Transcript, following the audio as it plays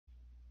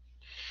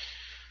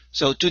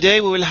So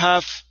today we will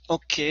have,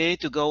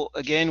 to go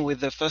again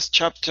with the first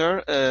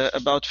chapter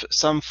about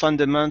some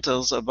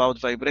fundamentals about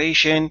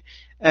vibration,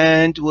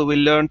 and we will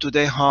learn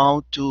today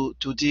how to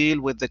deal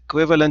with the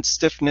equivalent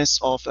stiffness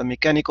of a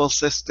mechanical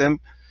system,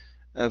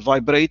 a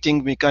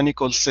vibrating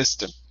mechanical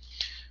system.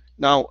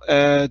 Now,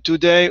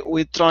 today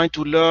we try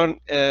to learn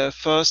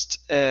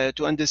first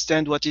to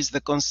understand what is the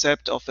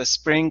concept of a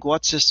spring,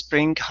 what's a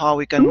spring, how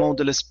we can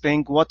model a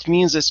spring, what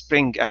means a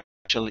spring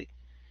actually.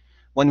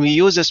 When we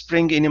use a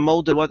spring in a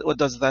model, what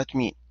does that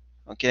mean?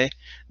 Okay,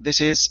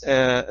 this is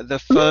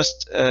the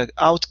first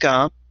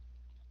outcome.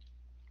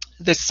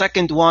 The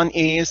second one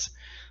is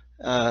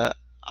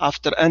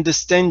after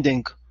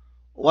understanding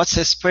what's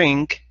a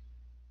spring,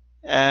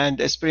 and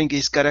a spring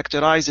is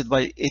characterized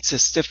by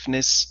its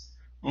stiffness,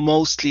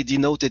 mostly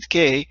denoted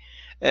K,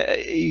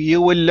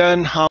 you will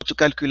learn how to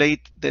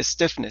calculate the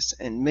stiffness,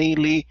 and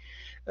mainly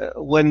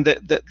when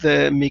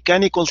the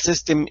mechanical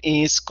system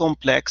is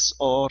complex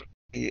or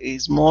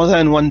is more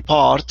than one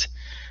part,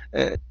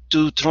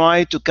 to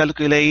try to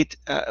calculate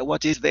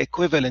what is the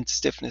equivalent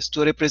stiffness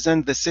to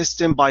represent the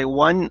system by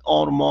one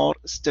or more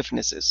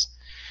stiffnesses,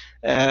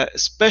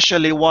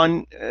 especially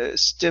one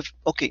stiff.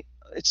 Okay,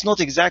 it's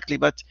not exactly,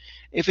 but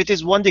if it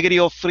is 1 degree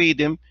of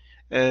freedom,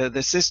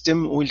 the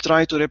system will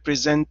try to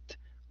represent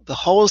the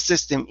whole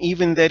system.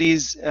 Even there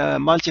is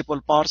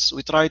multiple parts,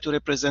 we try to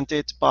represent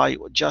it by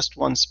just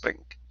one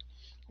spring,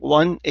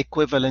 one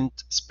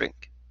equivalent spring.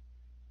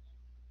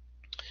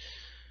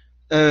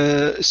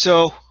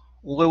 So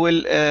we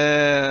will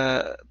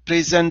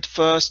present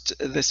first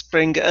the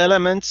spring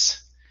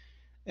elements,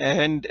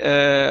 and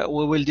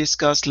we will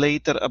discuss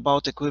later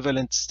about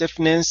equivalent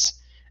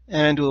stiffness,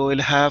 and we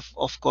will have,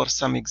 of course,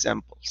 some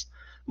examples.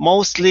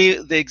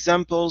 Mostly the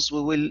examples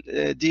we will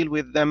deal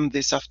with them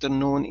this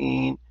afternoon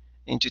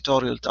in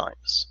tutorial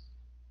times.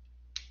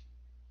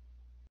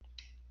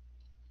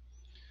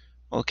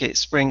 Okay,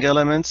 spring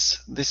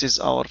elements, this is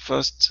our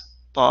first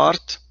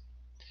part.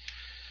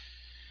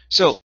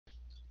 So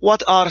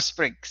what are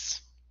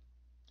springs?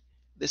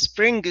 The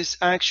spring is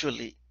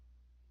actually,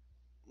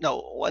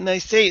 now when I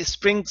say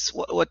springs,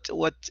 what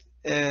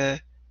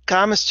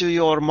comes to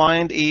your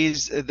mind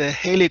is the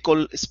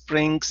helical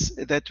springs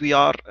that we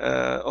are,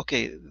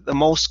 the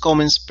most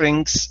common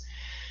springs.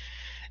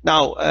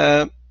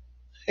 Now,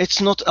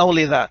 it's not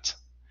only that.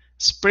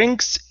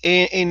 Springs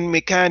in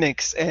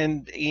mechanics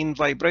and in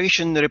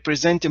vibration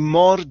represent a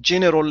more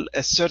general,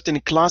 a certain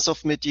class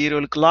of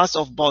material, class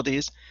of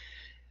bodies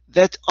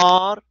that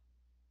are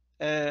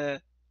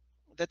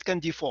that can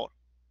deform.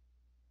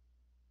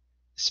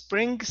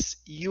 Springs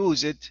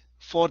use it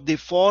for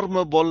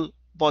deformable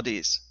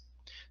bodies.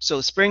 So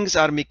springs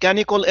are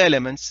mechanical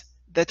elements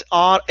that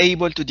are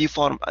able to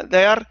deform.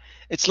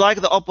 It's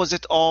like the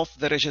opposite of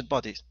the rigid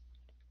bodies.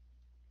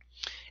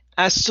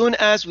 As soon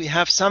as we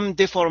have some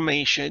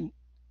deformation,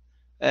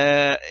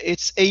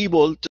 it's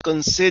able to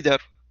consider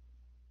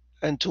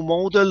and to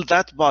model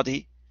that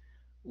body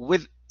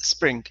with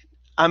spring.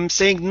 I'm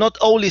saying not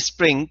only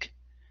spring,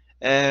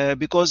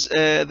 because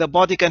the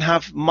body can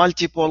have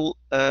multiple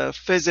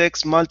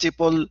physics,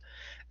 multiple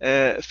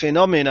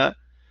phenomena.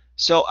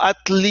 So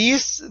at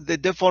least the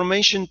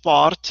deformation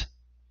part,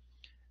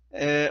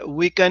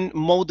 we can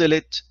model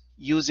it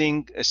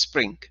using a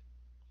spring.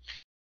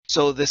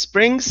 So the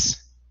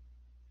springs,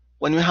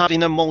 when we have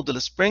in a model,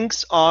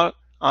 springs are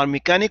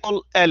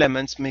mechanical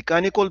elements,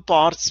 mechanical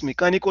parts,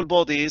 mechanical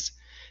bodies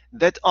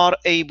that are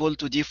able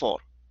to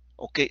deform.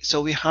 Okay, so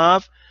we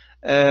have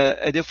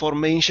a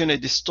deformation, a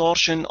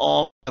distortion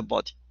of the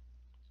body.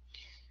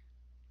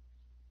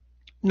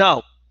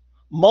 Now,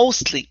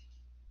 mostly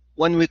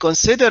when we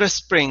consider a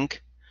spring,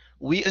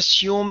 we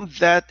assume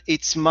that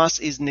its mass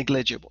is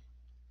negligible,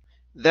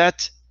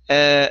 that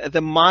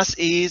the mass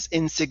is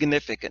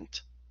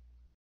insignificant.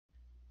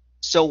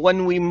 So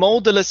when we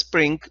model a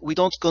spring, we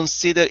don't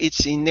consider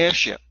its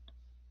inertia.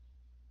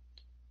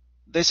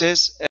 This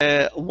is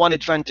one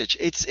advantage.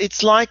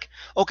 It's like,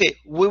 okay,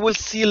 we will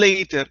see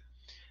later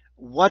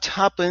what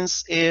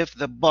happens if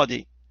the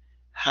body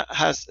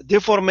has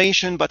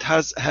deformation but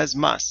has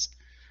mass.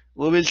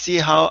 We will see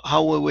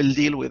how we will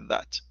deal with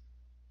that.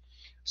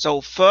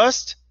 So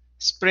first,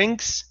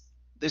 springs,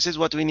 this is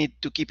what we need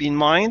to keep in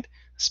mind.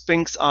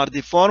 Springs are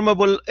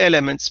deformable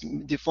elements,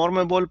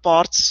 deformable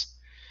parts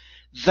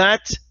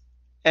that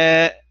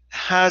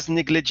has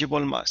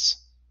negligible mass.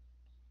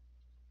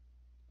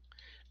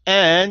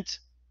 And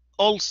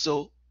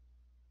also,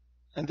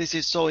 and this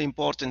is so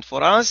important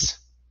for us,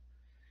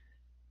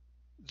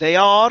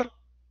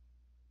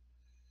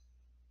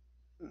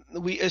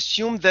 we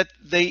assume that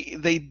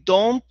they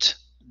don't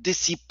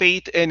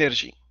dissipate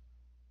energy.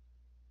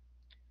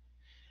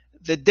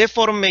 The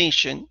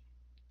deformation,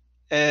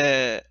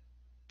 the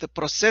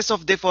process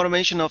of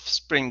deformation of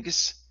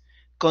springs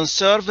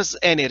conserves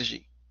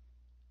energy.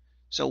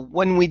 So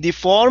when we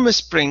deform a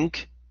spring,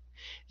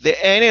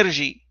 the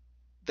energy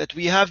that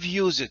we have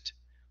used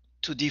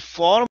to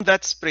deform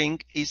that spring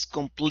is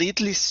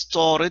completely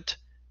stored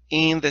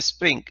in the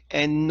spring,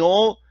 and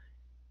no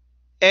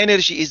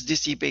energy is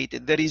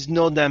dissipated. There is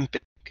no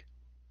damping.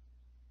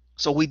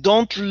 So we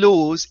don't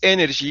lose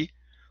energy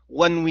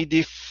when we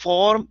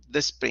deform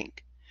the spring.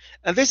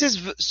 And this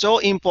is so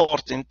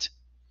important,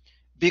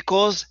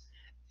 because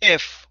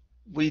if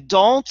we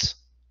don't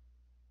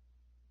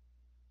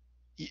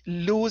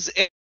lose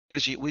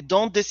energy, we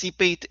don't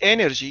dissipate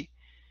energy,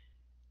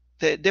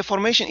 the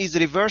deformation is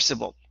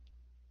reversible.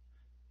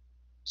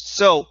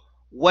 So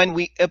when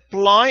we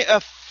apply a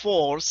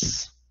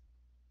force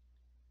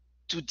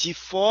to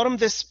deform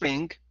the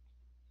spring,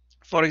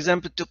 for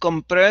example, to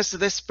compress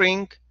the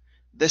spring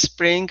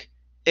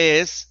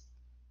is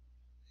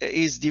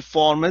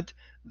deformed,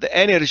 the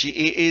energy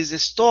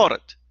is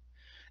stored.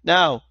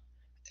 Now,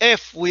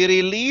 if we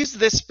release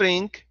the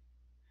spring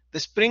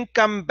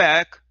come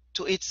back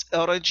to its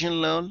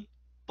original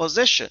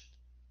position.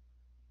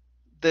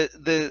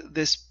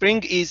 The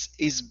spring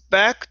is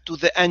back to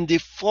the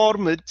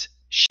undeformed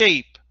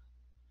shape.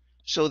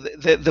 So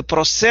the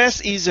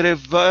process is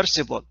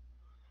reversible.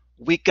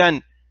 We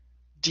can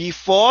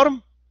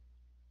deform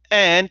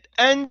and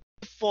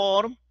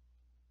undeform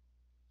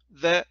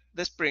the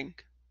spring,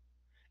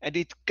 and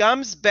it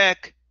comes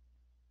back.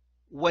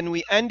 When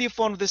we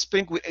undeform the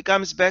spring, it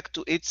comes back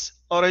to its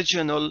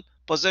original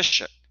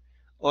position,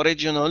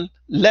 original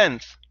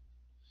length.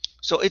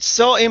 So it's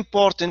so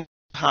important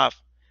to have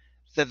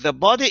that the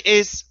body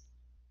is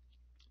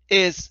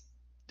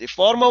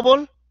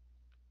deformable.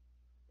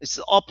 It's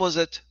the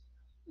opposite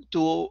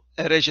to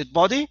a rigid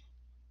body.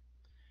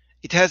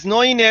 It has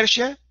no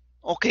inertia.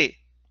 Okay,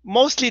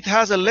 mostly it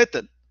has a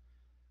little,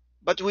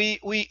 but we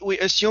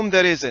assume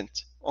there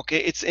isn't. Okay,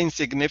 it's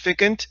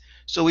insignificant,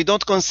 so we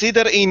don't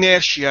consider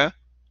inertia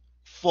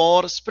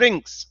for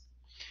springs.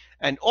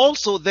 And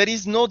also, there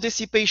is no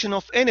dissipation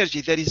of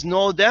energy. There is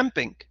no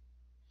damping.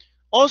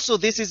 Also,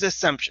 this is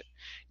assumption.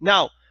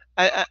 Now,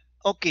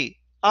 okay,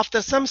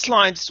 after some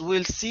slides,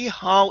 we'll see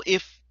how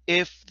if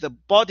the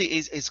body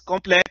is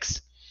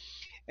complex,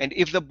 and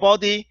if the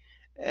body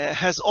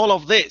has all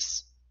of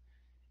this,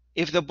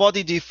 if the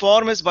body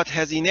deforms but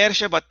has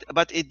inertia,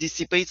 but it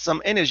dissipates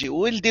some energy,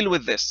 we'll deal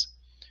with this.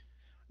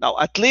 Now,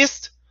 at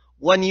least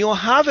when you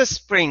have a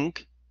spring,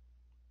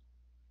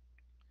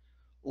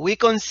 we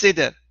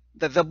consider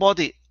that the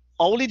body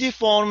only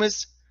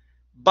deforms,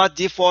 but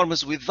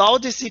deforms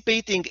without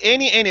dissipating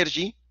any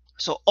energy,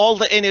 so all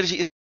the energy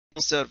is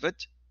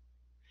conserved,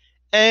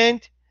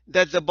 and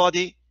that the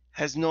body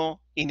has no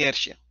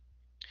inertia.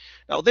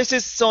 Now, this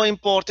is so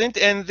important,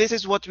 and this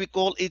is what we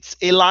call its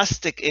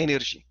elastic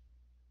energy.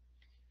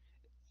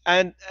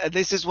 And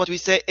this is what we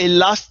say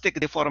elastic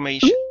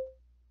deformation.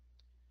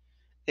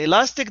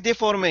 Elastic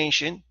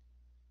deformation,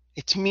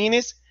 it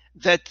means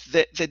that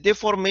the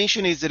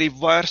deformation is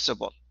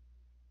reversible.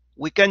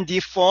 We can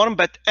deform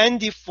but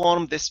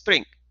undeform the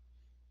spring.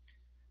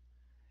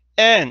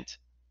 And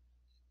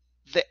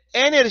the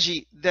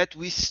energy that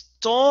we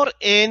store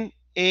in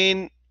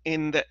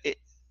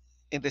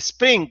the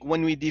spring,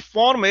 when we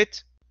deform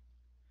it,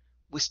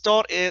 we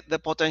store the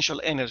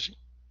potential energy.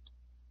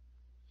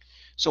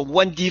 So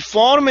when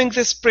deforming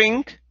the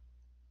spring,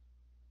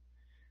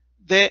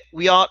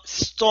 we are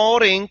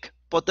storing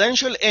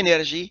potential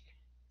energy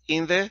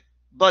in the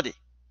body.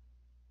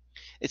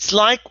 It's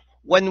like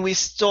when we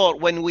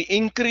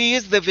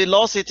increase the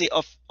velocity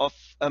of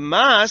a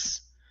mass,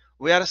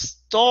 we are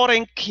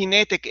storing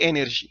kinetic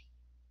energy.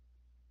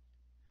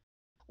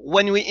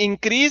 When we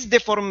increase the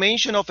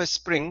formation of a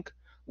spring,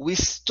 we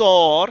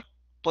store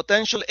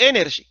potential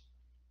energy.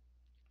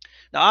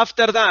 Now,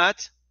 after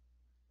that,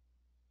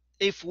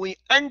 if we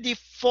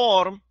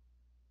undeform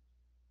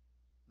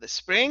the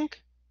spring,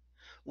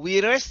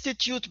 we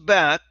restitute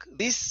back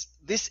this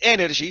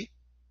energy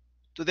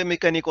to the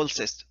mechanical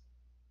system.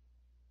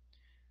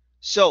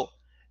 So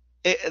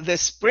the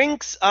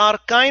springs are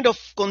kind of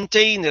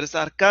containers,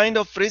 are kind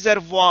of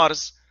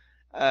reservoirs,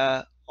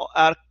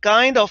 are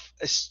kind of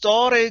a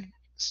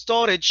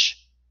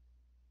storage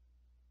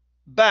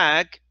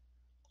bag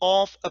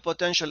of a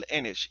potential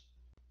energy.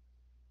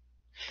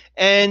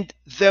 And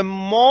the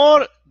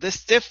more the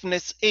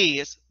stiffness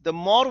is, the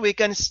more we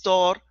can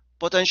store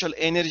potential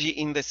energy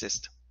in the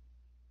system.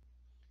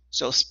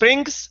 So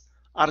springs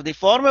are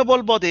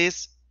deformable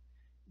bodies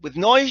with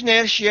no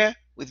inertia,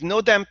 with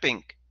no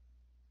damping,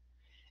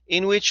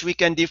 in which we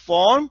can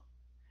deform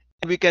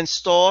and we can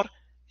store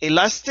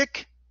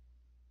elastic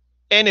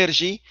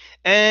energy.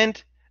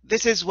 And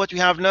this is what we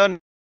have learned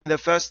in the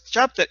first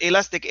chapter.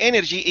 Elastic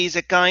energy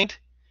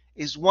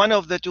is one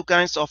of the two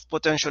kinds of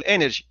potential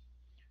energy.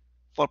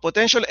 For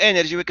potential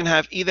energy, we can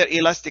have either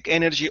elastic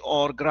energy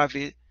or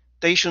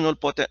gravitational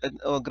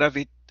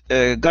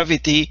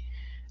gravity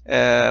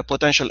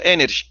potential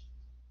energy.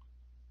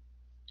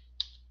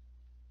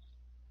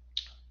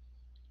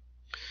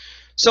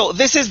 So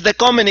this is the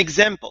common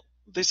example.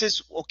 This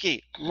is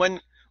okay.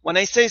 When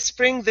I say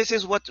spring, this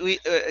is what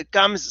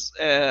comes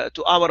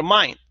to our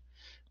mind.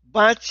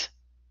 But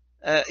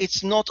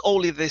it's not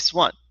only this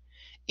one.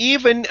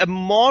 Even a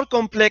more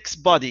complex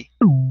body,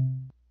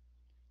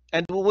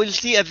 and we will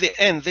see at the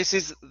end, this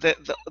is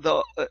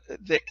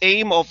the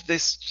aim of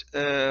this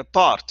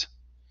part.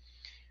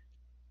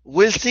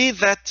 We'll see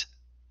that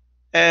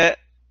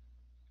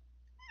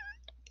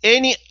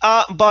any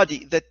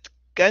body that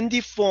can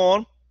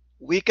deform,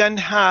 we can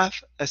have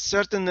a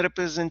certain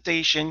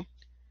representation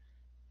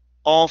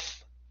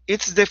of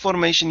its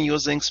deformation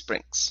using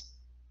springs.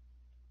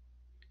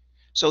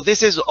 So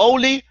this is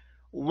only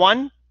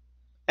one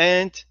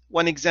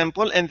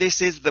example, and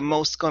this is the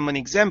most common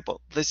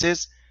example. This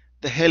is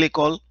the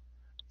helical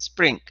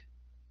spring.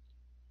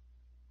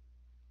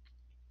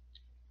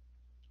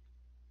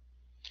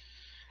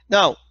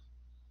 Now,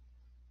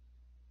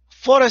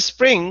 for a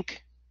spring,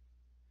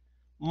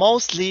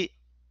 mostly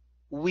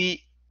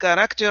we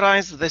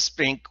characterize the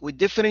spring, we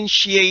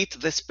differentiate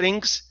the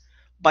springs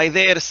by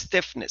their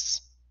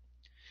stiffness.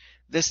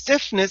 The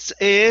stiffness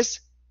is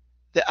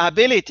the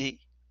ability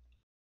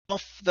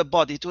of the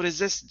body to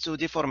resist to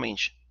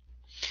deformation.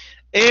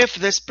 If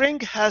the spring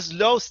has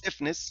low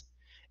stiffness,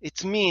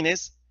 it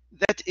means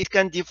that it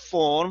can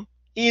deform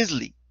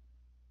easily.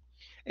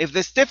 If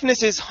the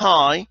stiffness is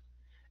high,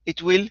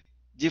 it will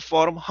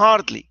deform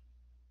hardly.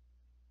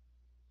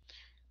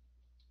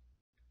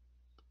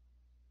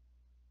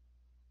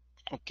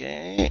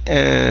 Okay,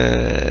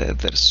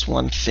 there's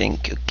one thing.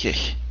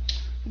 Okay,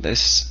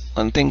 there's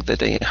one thing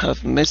that I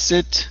have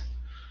missed.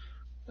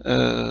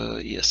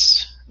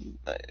 Yes,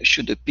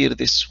 should appear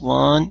this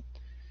one.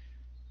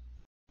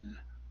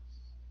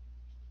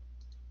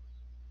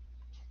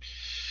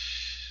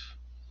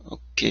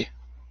 Okay,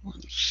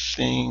 one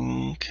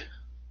thing.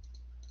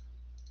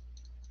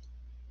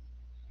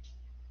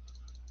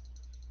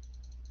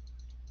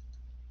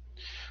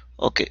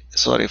 Okay,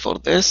 sorry for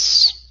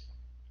this.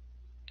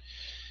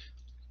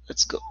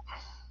 Let's go.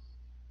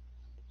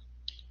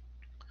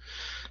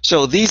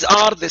 So these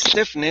are the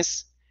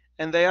stiffness,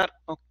 and they are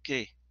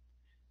okay.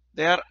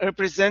 They are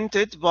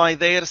represented by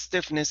their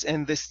stiffness,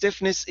 and the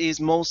stiffness is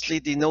mostly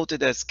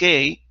denoted as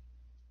K.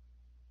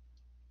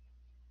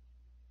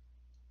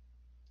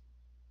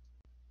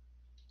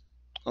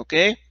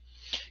 Okay,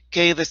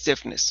 K the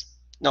stiffness.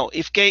 Now,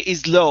 if K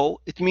is low,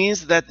 it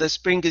means that the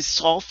spring is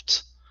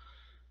soft.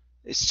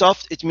 It's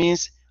soft, it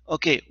means,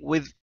 okay,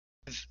 with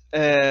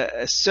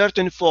a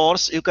certain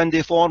force, you can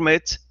deform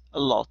it a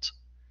lot.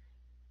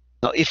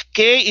 Now, if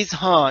K is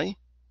high,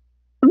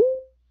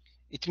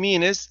 it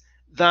means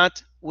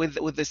that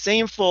with the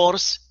same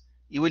force,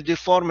 you will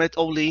deform it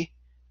only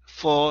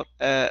for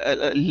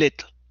a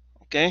little,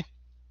 okay?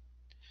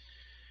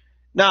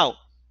 Now,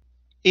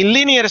 in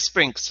linear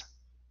springs,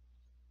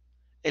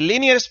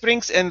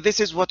 and this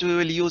is what we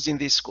will use in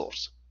this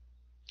course.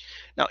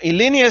 Now, in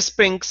linear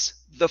springs,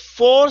 the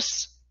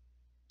force,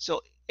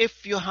 so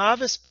if you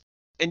have a spring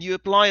and you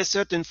apply a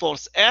certain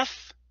force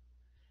F,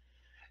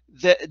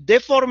 the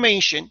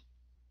deformation,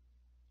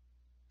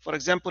 for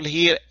example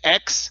here,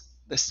 X,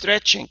 the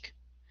stretching.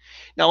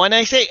 Now, when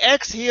I say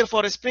X here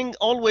for a spring,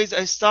 always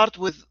I start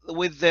with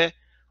the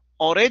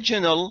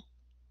original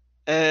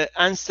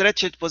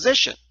unstretched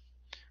position.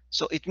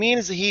 So it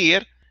means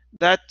here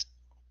that,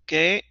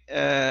 okay,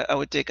 I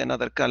will take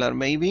another color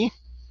maybe,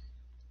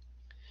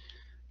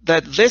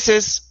 that this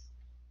is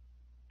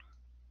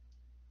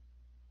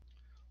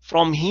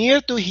from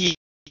here to here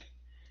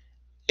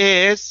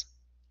is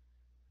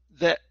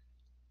the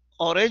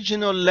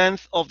original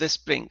length of the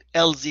spring,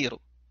 L0,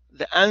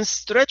 the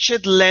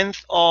unstretched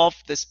length of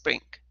the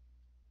spring.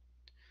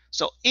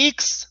 So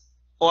X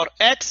or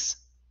X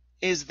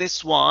is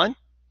this one.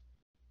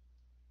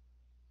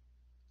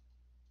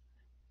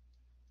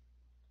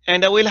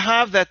 And I will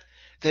have that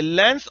the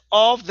length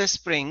of the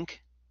spring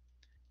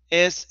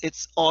is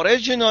its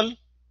original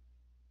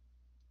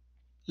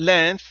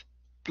length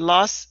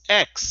plus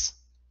X.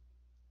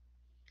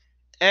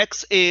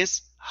 X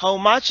is how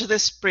much the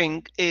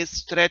spring is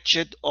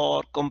stretched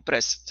or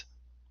compressed.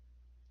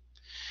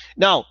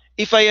 Now,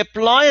 if I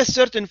apply a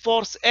certain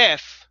force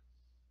F,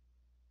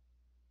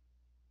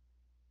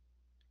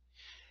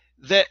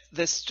 the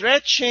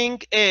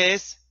stretching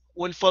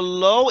will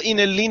follow in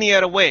a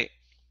linear way.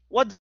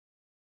 What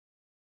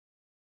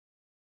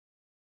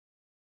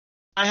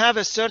I have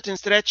a certain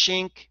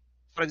stretching,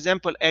 for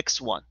example,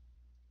 X1.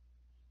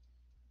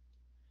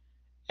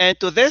 And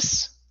to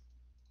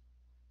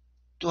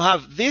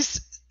have this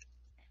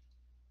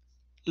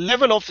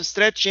level of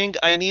stretching,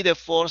 I need a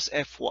force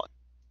F1.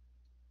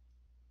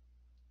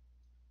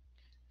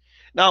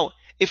 Now,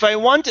 if I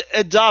want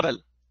a double,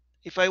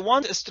 if I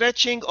want a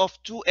stretching of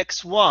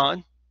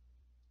 2x1,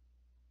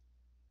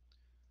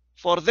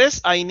 for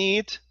this I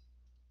need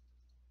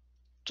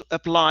to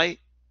apply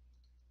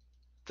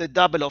the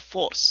double of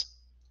force.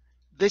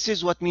 This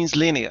is what means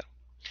linear.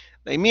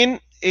 I mean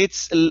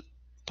it's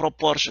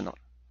proportional.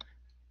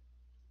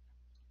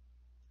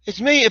 It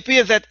may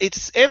appear that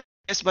it's F,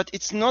 but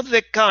it's not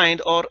the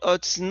kind, or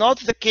it's not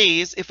the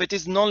case if it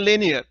is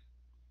non-linear.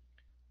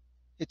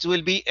 It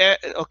will be,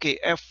 okay,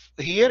 F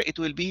here, it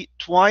will be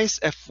twice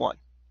F1.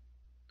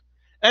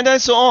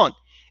 And so on.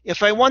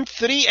 If I want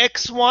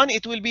 3x1,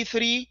 it will be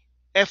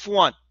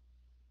 3f1.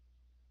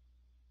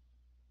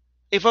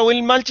 If I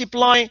will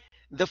multiply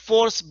the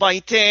force by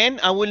 10,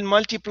 I will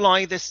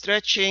multiply the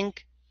stretching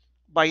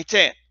by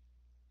 10.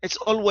 It's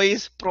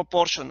always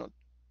proportional.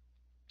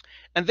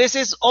 And this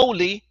is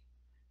only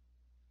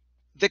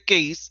the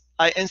case,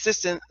 I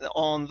insist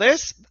on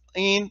this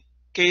in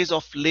case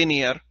of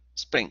linear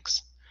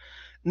springs.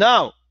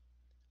 Now,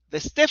 the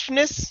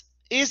stiffness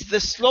is the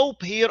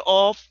slope here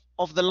of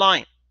the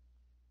line.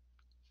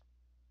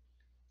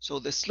 So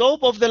the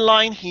slope of the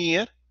line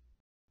here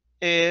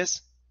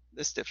is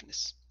the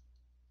stiffness.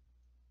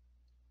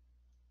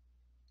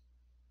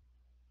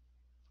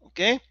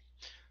 Okay,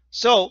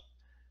 so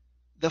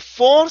the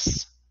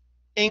force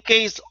in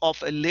case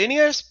of a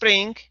linear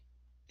spring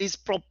is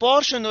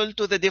proportional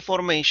to the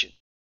deformation,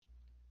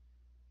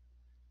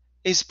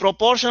 is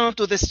proportional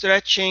to the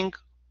stretching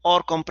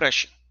or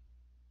compression.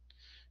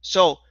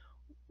 So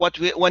when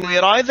we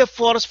write the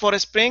force for a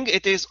spring,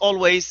 it is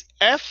always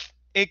F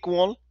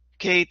equal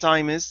K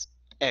times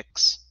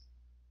X.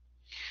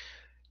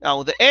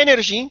 Now the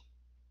energy,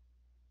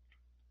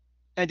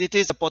 and it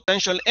is a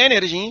potential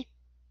energy,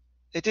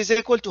 it is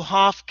equal to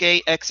half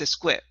kx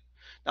squared.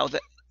 Now the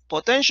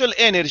potential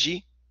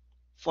energy,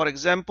 for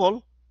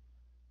example,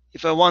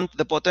 if I want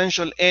the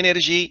potential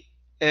energy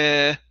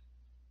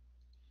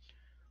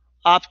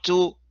up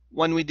to,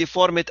 when we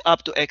deform it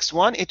up to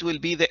x1, it will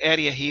be the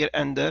area here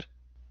under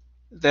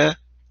the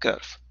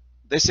curve.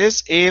 This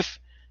is if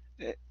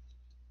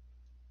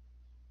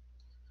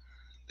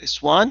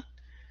this one,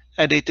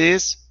 and it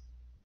is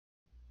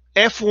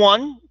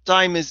F1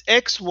 times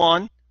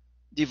x1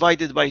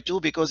 divided by 2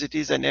 because it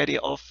is an area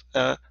of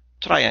a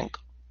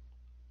triangle.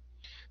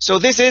 So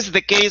this is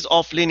the case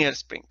of linear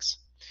springs.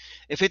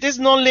 If it is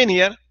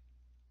nonlinear,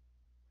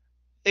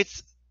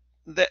 it's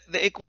the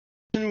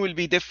equation will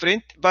be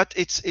different, but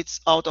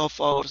it's out of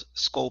our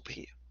scope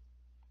here.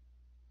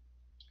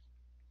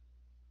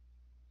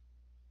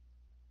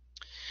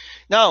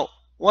 Now,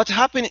 what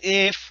happens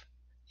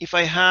if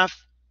I have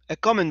a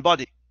common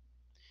body?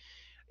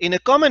 In a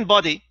common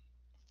body,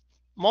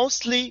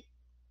 mostly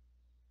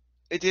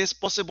it is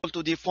possible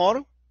to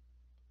deform.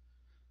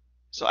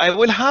 So I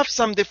will have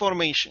some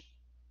deformation.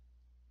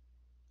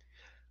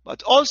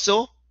 But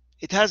also,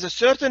 it has a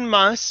certain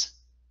mass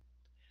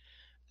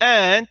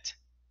and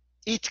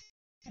it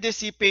can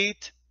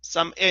dissipate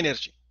some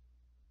energy.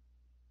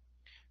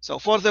 So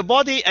for the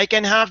body, I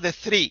can have the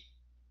three.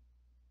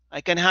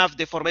 I can have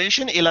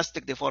deformation,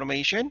 elastic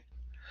deformation.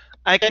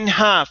 I can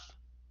have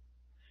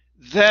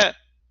the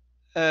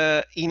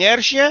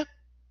inertia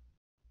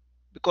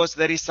because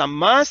there is some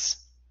mass,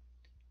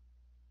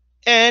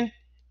 and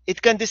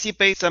it can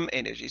dissipate some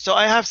energy. So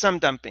I have some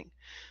damping.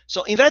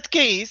 So in that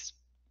case,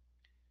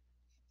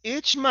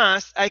 each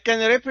mass, I can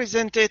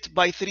represent it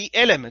by three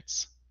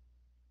elements.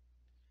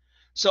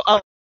 So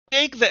I'll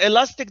take the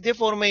elastic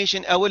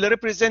deformation, I will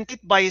represent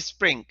it by a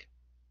spring.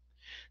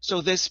 So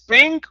the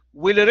spring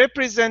will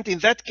represent, in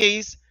that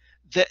case,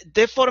 the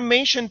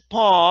deformation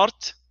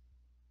part.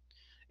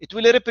 It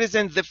will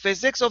represent the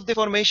physics of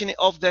deformation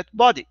of that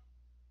body.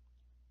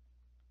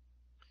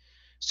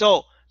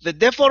 So the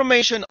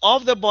deformation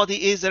of the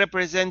body is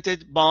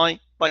represented by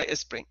a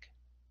spring.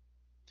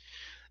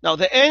 Now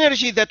the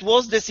energy that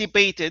was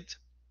dissipated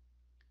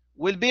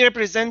will be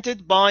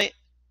represented by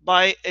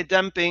a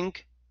damping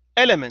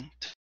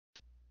element.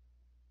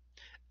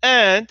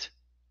 And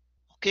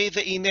okay,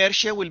 the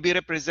inertia will be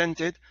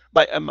represented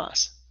by a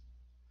mass.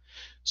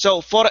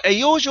 So for a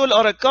usual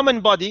or a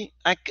common body,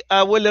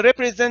 I will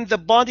represent the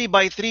body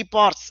by three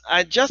parts.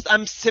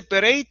 I'm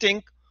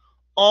separating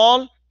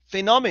all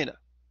phenomena.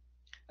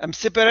 I'm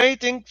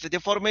separating the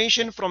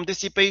deformation from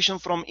dissipation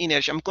from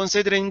inertia. I'm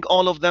considering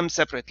all of them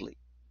separately.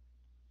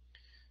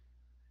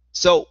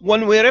 So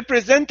when we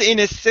represent in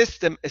a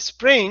system a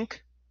spring,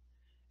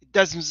 it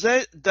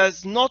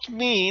does not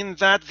mean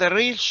that the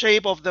real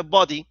shape of the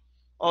body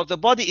or the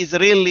body is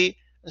really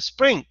a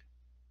spring,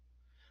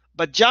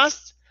 but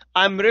just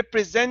I'm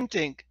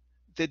representing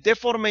the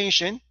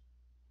deformation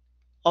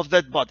of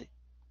that body.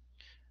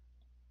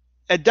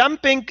 A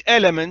damping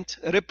element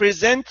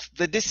represents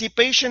the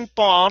dissipation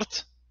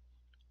part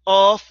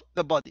of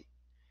the body,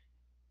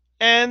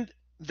 and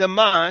the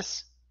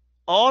mass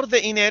or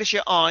the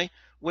inertia I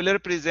will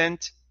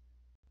represent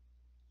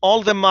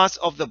all the mass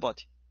of the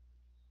body.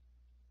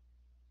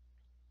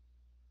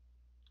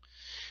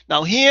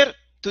 Now here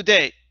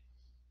today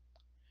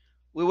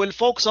we will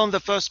focus on the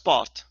first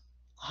part.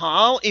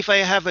 How, if I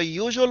have a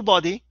usual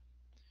body,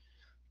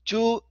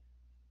 to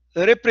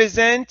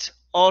represent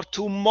or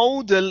to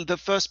model the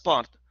first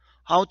part,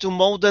 how to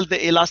model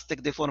the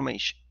elastic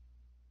deformation,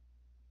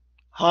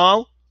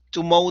 how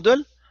to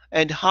model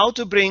and how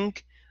to bring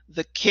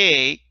the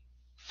K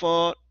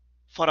for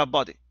a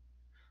body,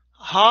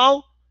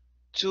 how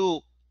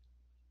to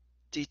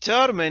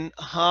determine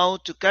how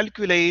to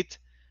calculate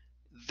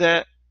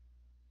the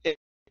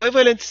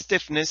equivalent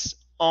stiffness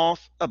of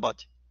a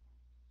body.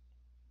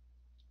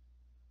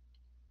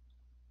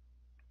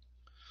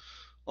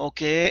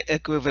 Okay,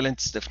 equivalent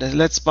stiffness.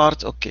 Let's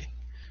start. Okay,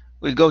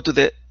 we'll go to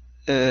the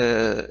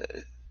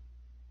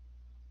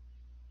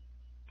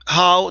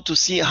how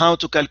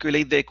to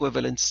calculate the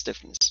equivalent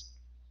stiffness.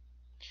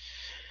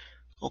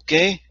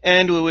 Okay,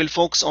 and we will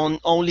focus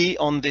only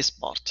on this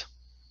part.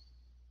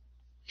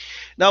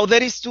 Now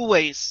there is two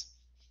ways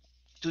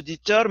to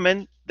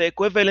determine the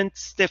equivalent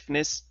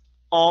stiffness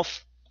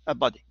of a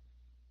body,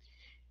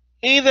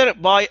 either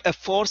by a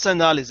force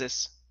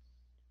analysis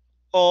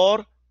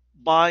or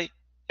by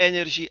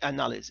energy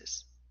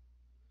analysis.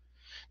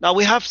 Now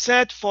we have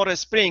said for a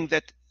spring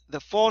that the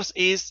force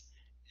is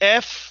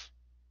F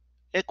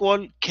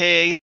equal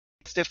K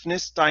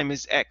stiffness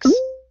times X.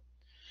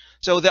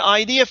 So the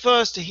idea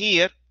first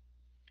here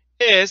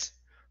is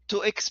to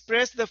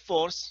express the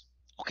force,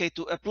 okay,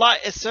 to apply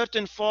a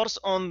certain force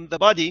on the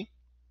body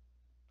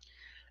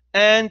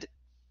and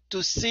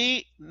to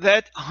see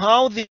that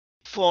how the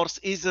force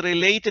is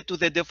related to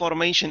the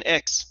deformation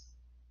X.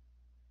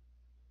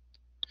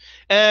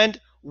 And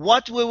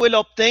what we will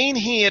obtain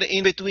here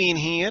in between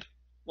here,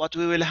 what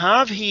we will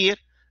have here,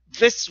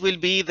 this will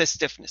be the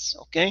stiffness,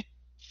 okay?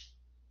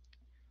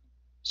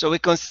 So we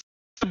consider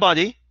the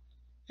body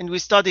and we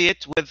study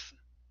it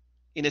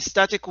in a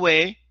static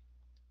way.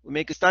 We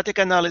make a static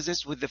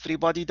analysis with the free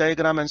body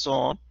diagram and so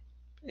on,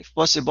 if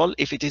possible.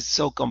 If it is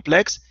so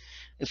complex,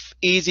 if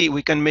easy,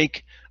 we can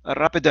make a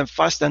rapid and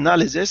fast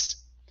analysis.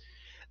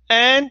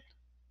 And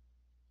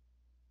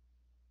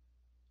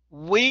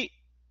we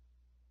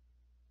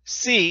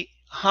see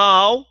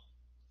how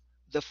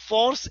the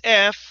force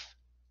F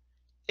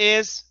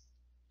is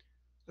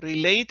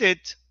related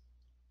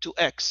to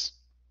X,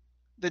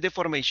 the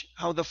deformation,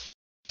 how the force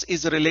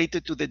is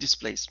related to the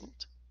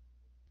displacement.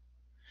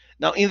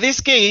 Now, in this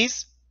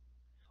case,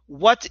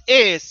 what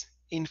is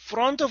in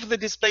front of the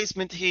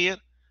displacement here,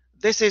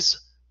 this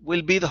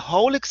will be the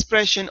whole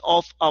expression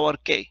of our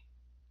K.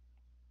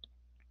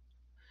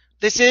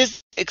 This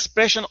is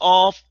expression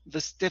of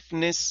the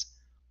stiffness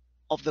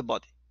of the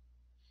body.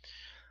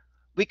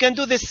 We can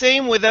do the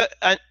same with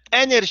an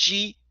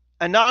energy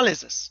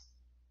analysis.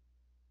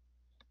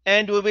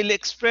 And we will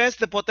express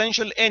the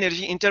potential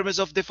energy in terms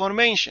of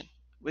deformation.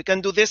 We can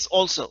do this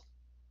also.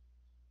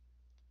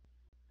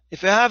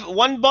 If you have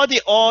one body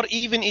or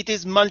even it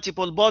is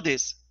multiple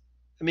bodies,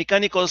 a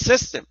mechanical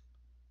system,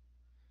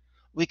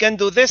 we can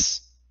do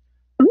this.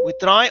 We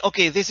try,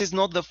 okay, this is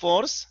not the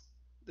force.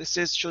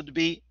 Should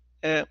be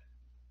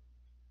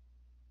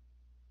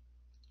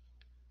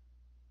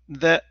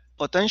the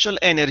potential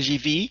energy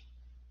V.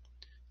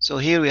 So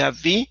here we have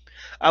V.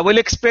 I will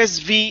express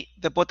V,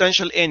 the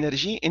potential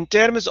energy, in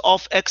terms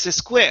of X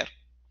squared.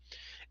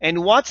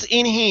 And what's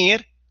in here,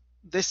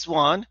 this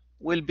one,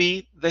 will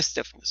be the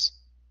stiffness.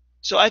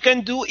 So I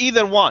can do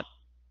either one.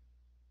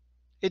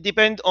 It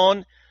depends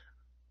on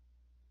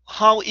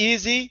how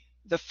easy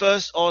the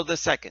first or the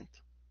second.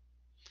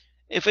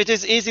 If it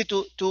is easy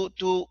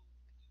to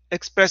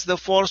express the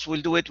force,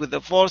 we'll do it with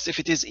the force. If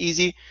it is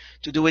easy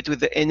to do it with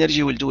the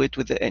energy, we'll do it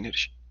with the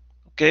energy.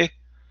 Okay?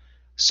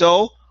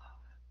 So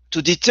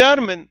to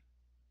determine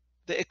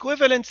the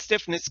equivalent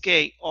stiffness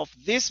K of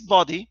this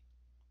body,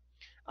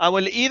 I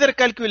will either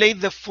calculate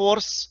the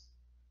force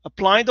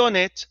applied on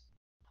it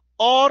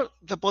or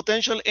the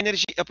potential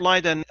energy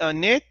applied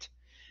on it,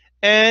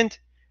 and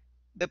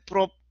the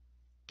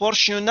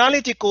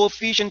proportionality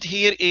coefficient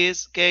here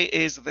is K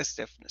is the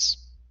stiffness.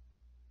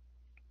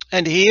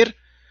 And here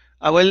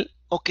I will,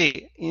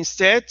 okay,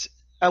 instead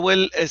I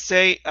will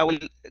say I will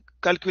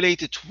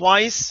calculate it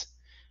twice.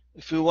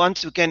 If we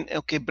want, we can,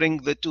 okay, bring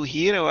the two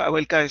here. I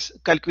will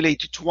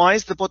calculate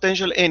twice the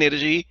potential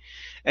energy,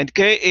 and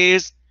K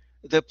is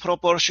the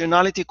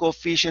proportionality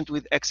coefficient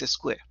with X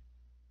squared.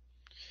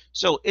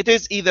 So it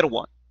is either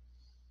one.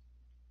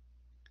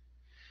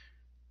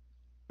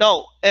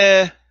 Now,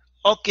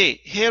 okay,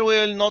 here we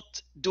will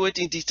not do it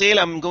in detail.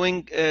 I'm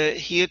going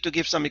here to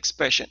give some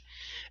expression.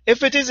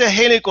 If it is a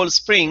helical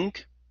spring,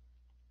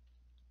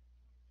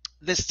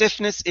 the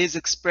stiffness is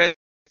expressed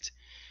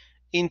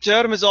in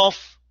terms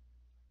of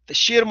the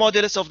shear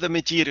modulus of the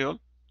material.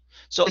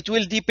 So it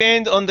will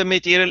depend on the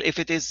material if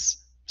it is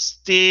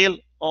steel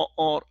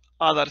or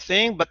other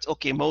thing, but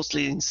okay,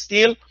 mostly in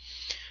steel.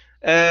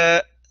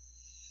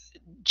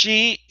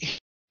 G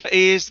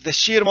is the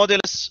shear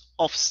modulus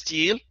of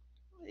steel,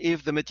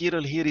 if the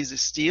material here is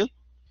steel.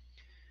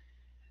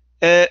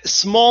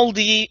 Small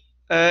d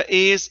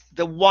is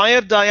the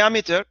wire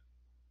diameter,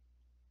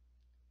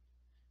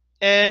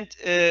 and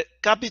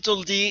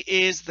capital D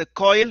is the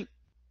coil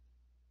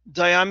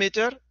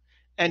diameter,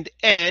 and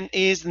N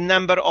is the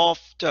number of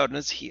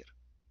turners here.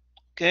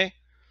 Okay,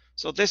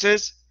 so this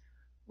is,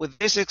 with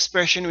this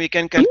expression, we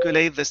can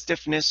calculate the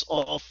stiffness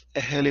of a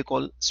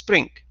helical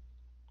spring.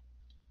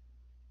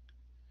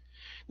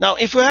 Now,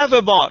 if we have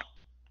a bar,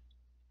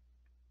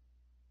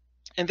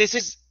 and this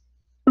is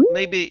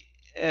maybe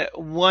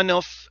one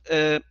of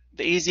the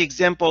easy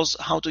examples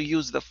how to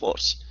use the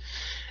force.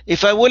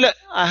 If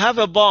I have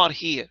a bar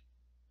here,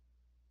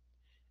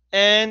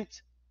 and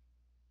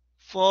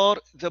for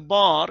the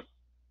bar,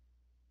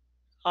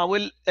 I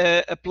will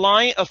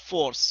apply a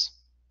force,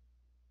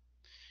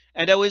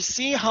 and I will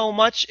see how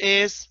much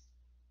it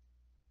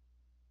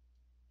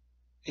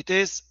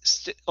is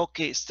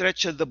okay,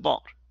 stretch the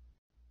bar.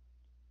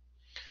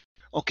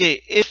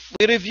 Okay, if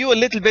we review a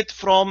little bit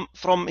from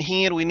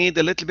here, we need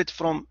a little bit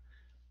from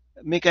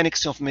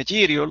mechanics of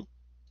material.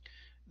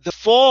 The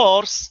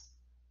force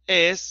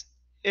is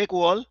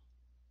equal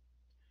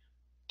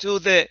to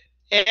the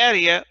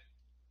area,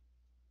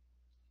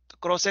 the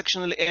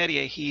cross-sectional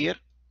area here,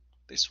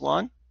 this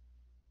one.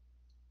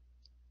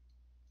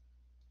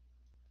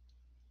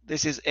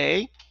 This is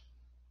A.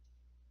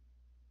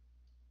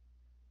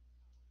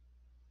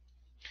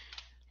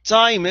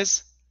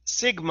 Times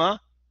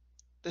sigma,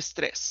 the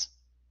stress.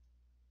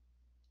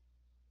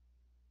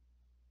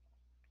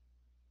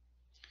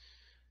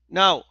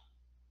 Now,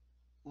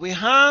 we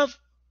have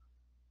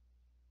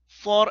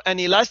for an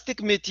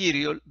elastic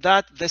material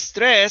that the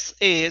stress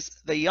is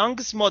the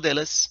Young's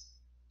modulus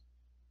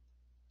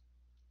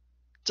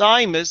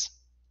times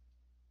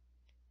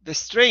the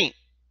strain,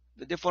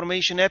 the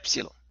deformation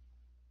epsilon.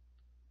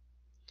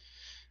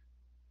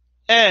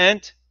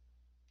 And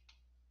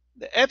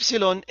the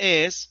epsilon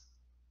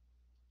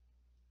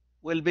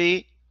will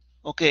be,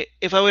 okay,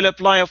 if I will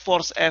apply a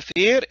force F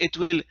here, it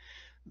will,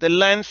 the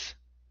length,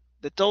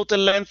 the total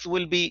length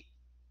will be,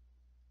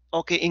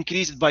 okay,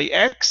 increased by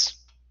X.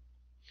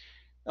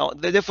 Now,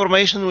 the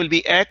deformation will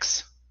be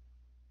X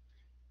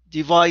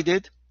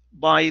divided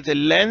by the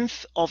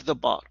length of the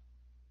bar.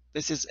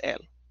 This is L,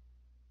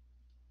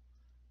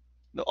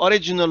 the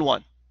original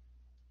one.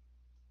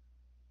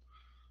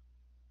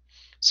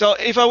 So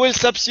if I will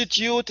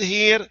substitute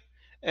here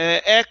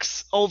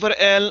X over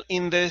L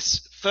in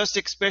this first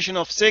expression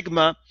of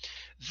sigma,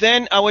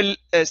 then I will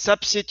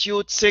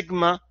substitute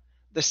sigma,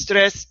 the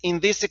stress, in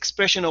this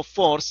expression of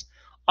force.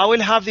 I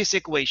will have this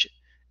equation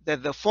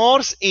that the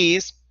force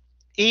is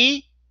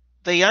E,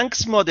 the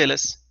Young's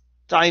modulus,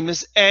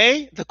 times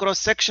A, the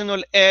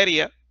cross-sectional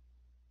area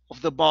of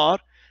the bar,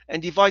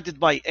 and divided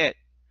by L.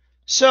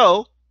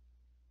 So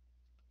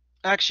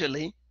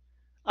actually,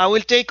 I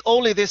will take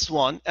only this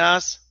one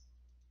as,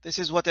 this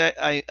is what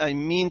I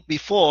meant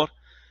before,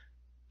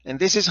 and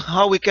this is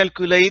how we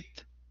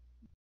calculate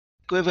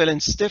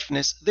equivalent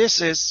stiffness. This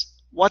is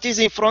what is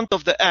in front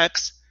of the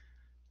X.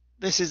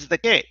 This is the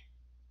K.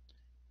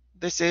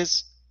 This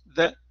is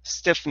the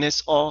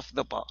stiffness of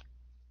the bar.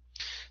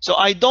 So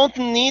I don't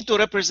need to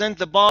represent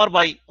the bar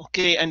by,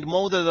 okay, and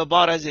model the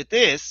bar as it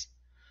is.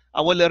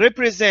 I will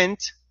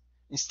represent,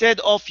 instead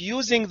of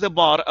using the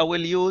bar, I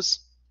will use,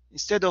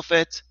 instead of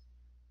it,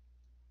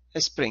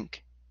 a spring.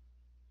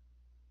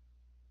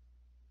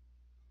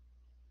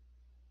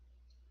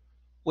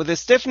 With the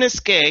stiffness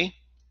K,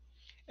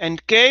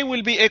 and K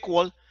will be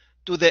equal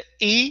to the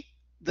E,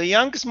 the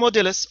Young's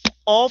modulus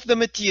of the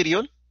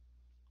material,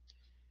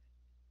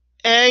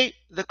 A,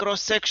 the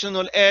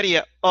cross-sectional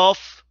area of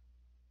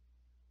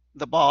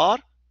the bar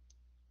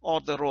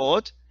or the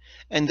rod,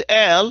 and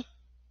L,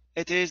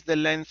 it is the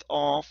length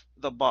of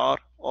the bar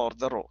or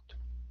the rod.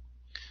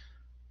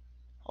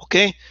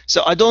 Okay,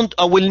 so I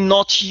will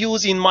not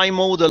use in my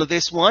model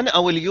this one. I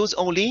will use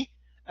only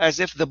as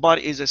if the bar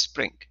is a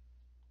spring.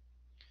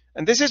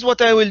 And this is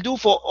what I will do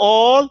for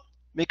all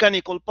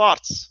mechanical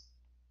parts,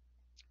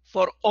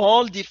 for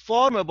all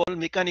deformable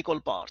mechanical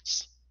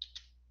parts.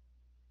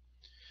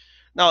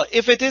 Now,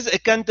 if it is a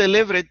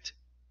cantilevered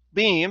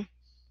beam,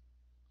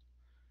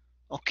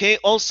 okay,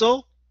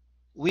 also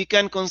we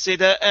can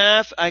consider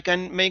F. I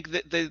can make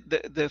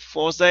the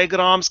force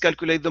diagrams,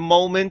 calculate the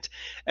moment,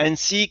 and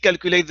C,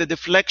 calculate the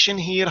deflection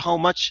here, how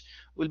much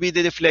will be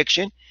the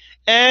deflection.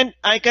 And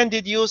I can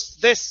deduce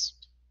this,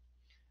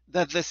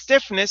 that the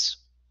stiffness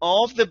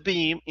of the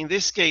beam in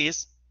this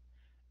case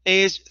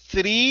is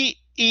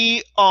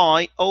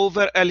 3EI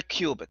over L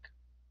cubic.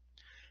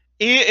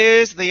 E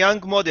is the Young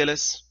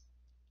modulus.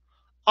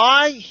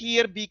 I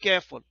here, be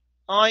careful,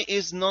 I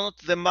is not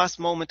the mass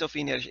moment of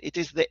inertia. It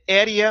is the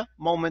area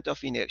moment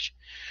of inertia.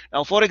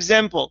 Now, for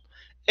example,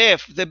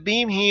 if the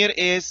beam here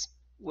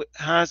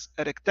has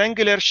a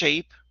rectangular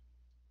shape,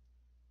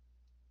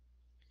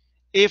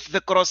 if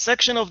the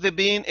cross-section of the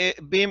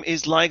beam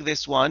is like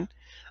this one,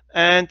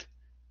 and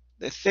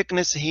the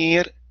thickness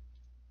here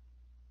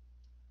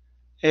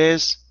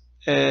is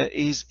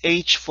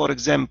H, for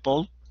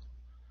example,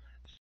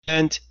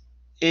 and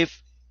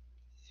if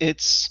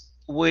its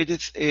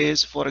width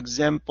is, for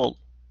example,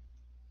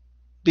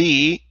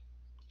 B.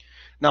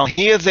 Now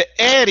here the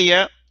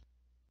area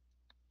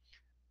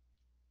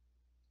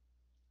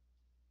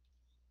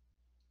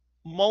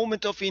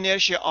moment of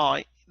inertia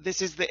I, this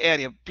is the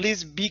area.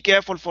 Please be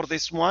careful for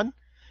this one.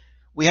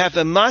 We have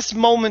a mass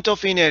moment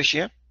of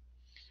inertia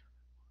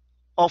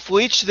of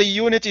which the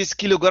unit is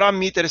kilogram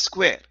meter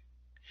square.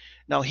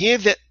 Now here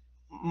the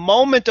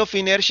moment of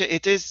inertia,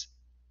 it is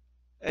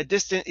a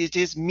distance, it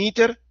is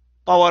meter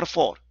power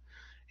 4.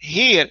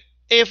 Here,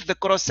 if the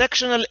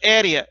cross-sectional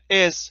area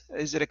is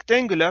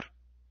rectangular,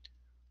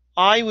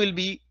 I will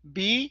be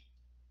B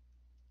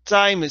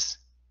times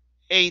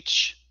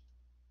H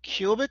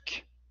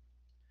cubic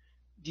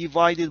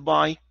divided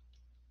by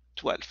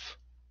 12.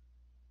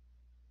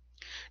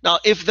 Now,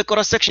 if the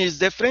cross-section is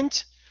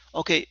different,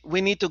 okay,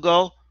 we need to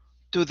go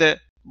to the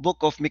book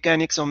of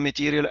mechanics of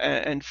material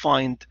and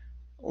find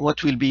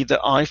what will be the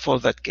I for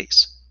that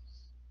case.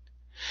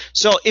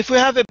 So if we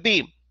have a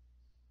beam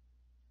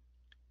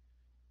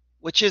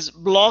which is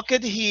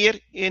blocked here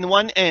in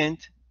one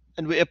end,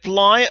 and we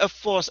apply a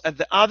force at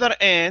the other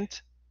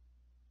end,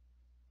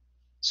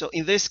 So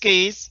in this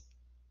case,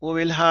 we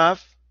will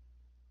have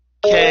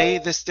K,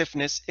 the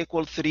stiffness,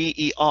 equal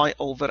 3EI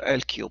over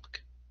L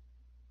cubic.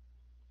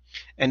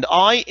 And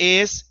I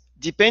is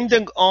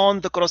depending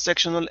on the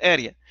cross-sectional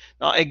area.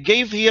 Now I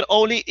gave here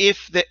only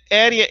if the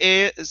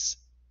area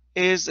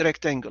is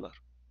rectangular.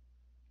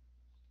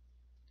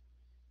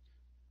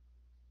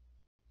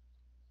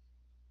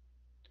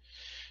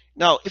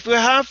 Now, if we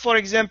have, for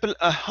example,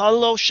 a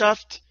hollow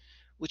shaft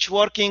which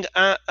working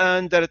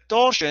under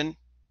torsion,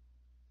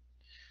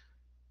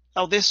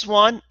 now this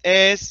one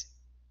is,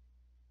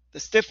 the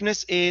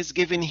stiffness is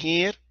given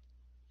here.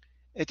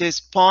 It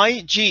is pi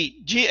G.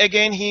 G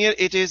again here,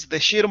 it is the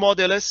shear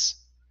modulus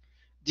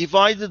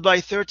divided by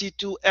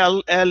 32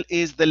 L. L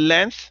is the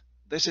length.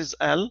 This is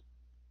L.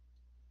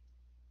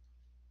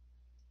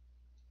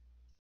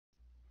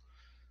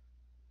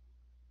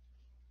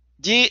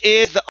 D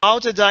is the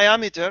outer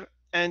diameter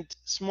and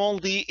small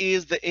d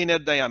is the inner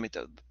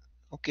diameter.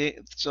 Okay,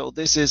 so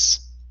this is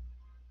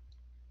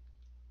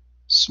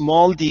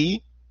small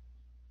d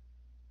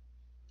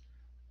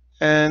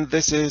and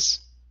this is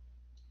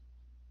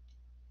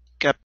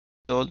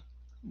capital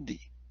D.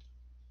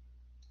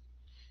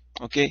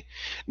 Okay,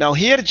 now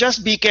here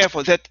just be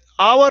careful that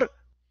our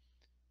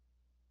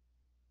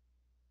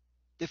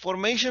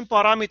deformation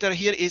parameter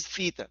here is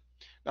theta.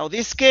 Now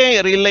this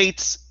K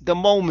relates the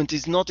moment,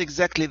 is not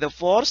exactly the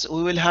force.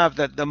 We will have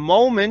that the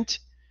moment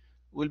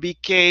will be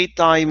K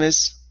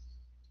times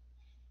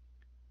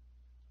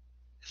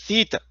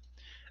theta.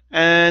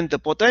 And the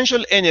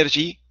potential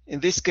energy in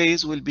this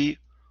case will be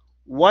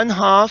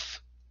 1/2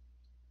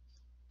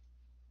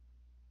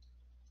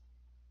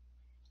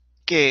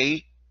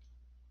 K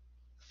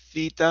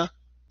theta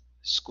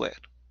square.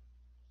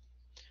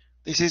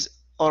 This is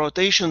a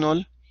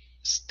rotational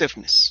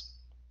stiffness.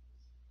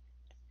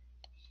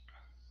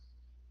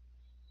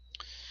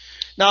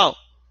 Now,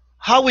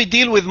 how we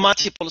deal with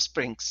multiple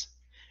springs?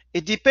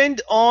 It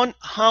depends on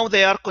how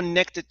they are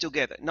connected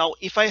together. Now,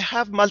 if I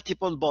have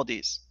multiple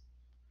bodies,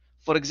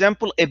 for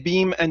example, a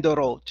beam and a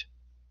rod,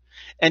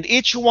 and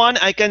each one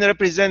I can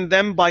represent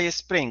them by a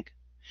spring.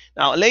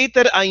 Now,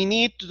 later I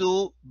need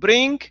to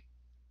bring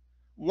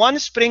one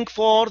spring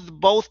for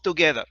both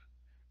together.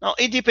 Now,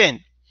 it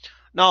depends.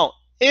 Now,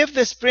 if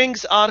the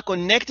springs are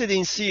connected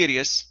in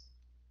series,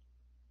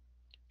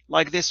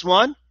 like this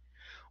one,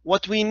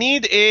 what we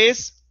need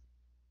is,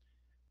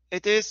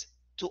 it is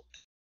to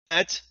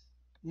add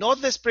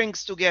not the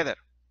springs together.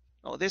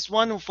 Now, this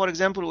one, for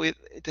example,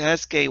 it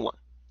has K1.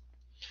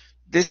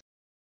 This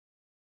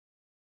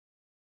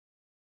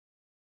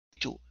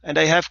 2, and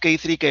I have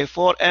K3,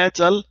 K4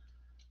 until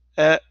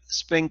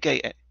spring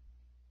Kn.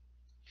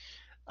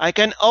 I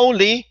can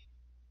only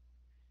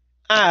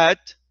add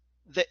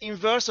the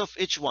inverse of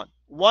each one.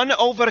 1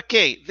 over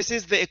K. This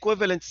is the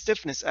equivalent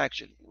stiffness,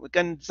 actually. We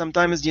can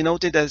sometimes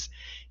denote it as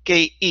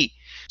Ke.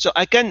 So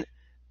I can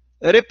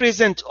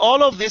represent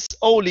all of this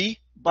only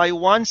by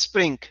one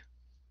spring.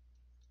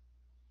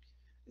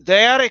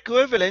 They are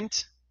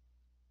equivalent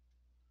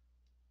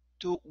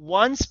to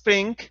one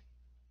spring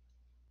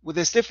with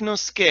a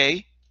stiffness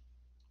K,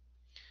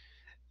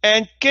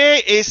 and K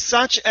is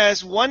such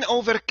as 1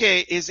 over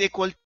K is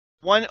equal to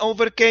 1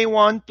 over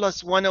K1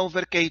 plus 1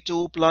 over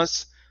K2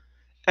 plus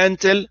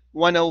until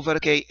 1 over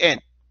Kn.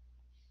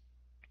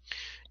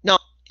 Now,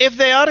 if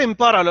they are in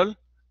parallel,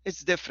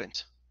 it's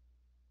different.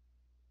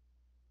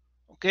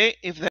 Okay,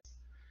 if they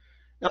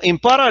now in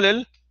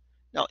parallel,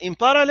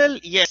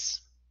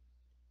 yes.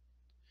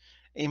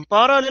 In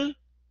parallel,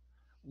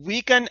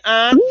 we can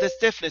add the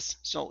stiffness.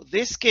 So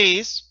this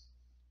case,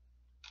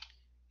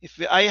 if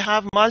I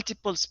have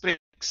multiple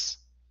springs,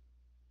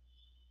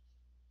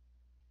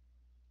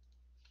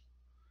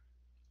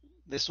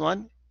 this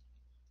one,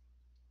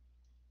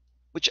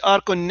 which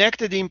are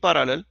connected in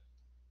parallel,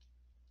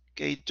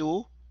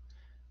 K2,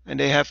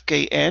 and I have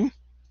Kn.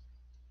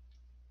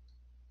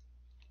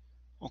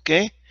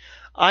 Okay,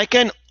 I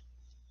can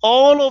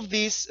all of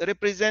these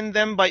represent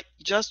them by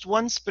just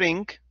one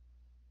spring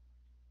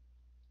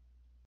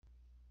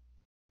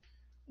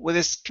with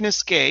a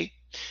stiffness K,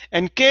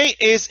 and K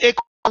is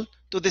equal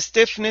to the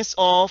stiffness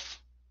of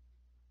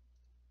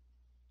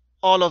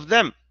all of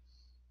them,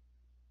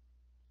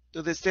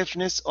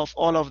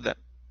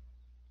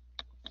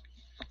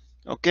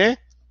 Okay,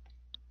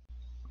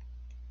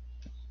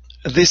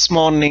 this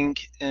morning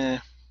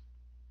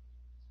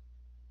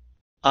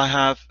I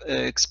have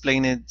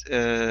explained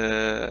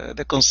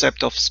the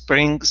concept of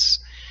springs,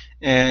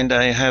 and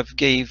I have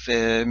gave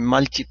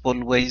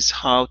multiple ways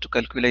how to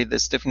calculate the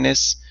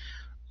stiffness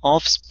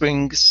of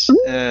springs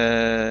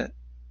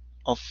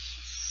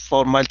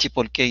for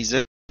multiple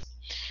cases.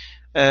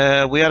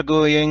 We are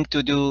going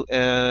to do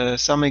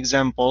some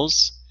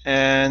examples,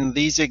 and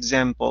these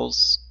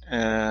examples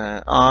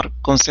are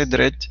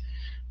considered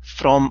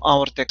from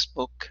our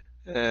textbook,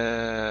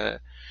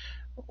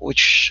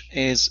 which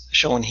is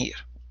shown here.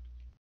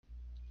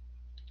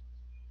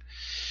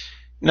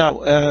 Now,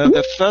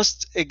 the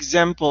first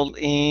example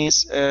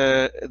is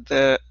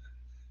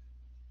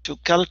to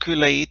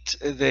calculate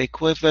the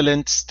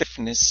equivalent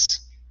stiffness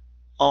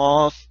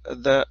of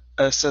the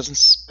a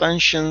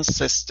suspension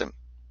system.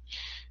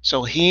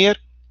 So here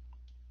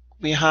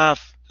we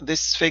have,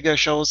 this figure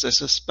shows a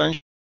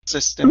suspension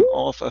system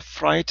of a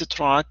freight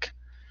truck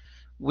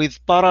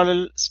with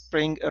parallel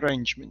spring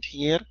arrangement.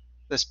 Here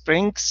the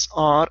springs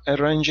are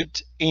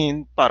arranged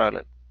in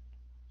parallel,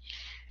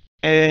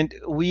 and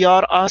we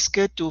are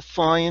asked to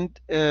find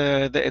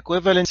the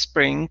equivalent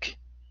spring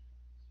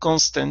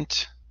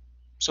constant.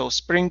 So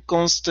spring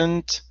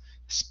constant,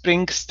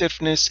 spring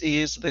stiffness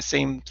is the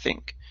same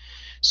thing.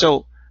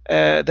 So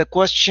the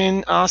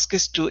question asks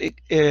us to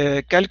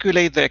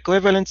calculate the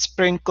equivalent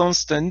spring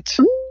constant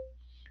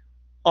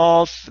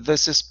of the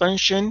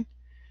suspension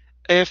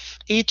if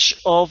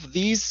each of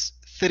these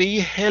three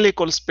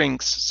helical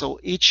springs, so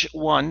each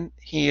one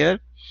here,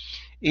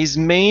 is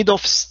made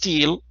of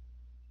steel.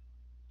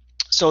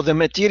 So the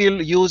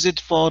material used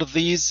for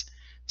these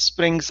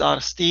springs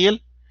are steel,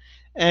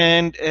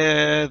 and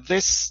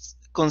this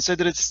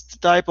considered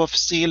type of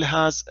steel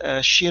has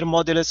a shear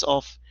modulus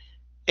of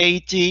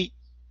 80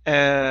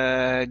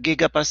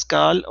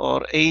 gigapascal,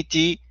 or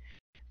 80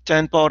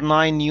 10 power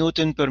 9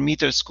 Newton per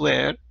meter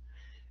square,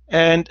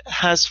 and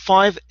has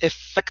 5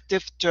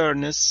 effective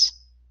turns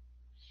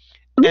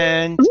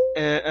and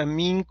a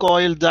mean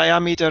coil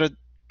diameter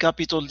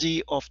capital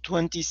D of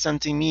 20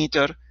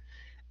 centimeter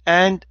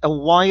and a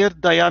wire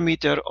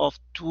diameter of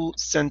 2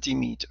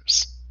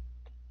 centimeters.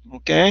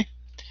 Okay.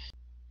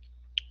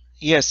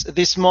 Yes,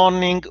 this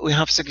morning we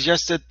have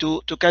suggested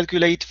to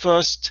calculate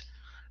first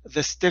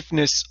the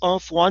stiffness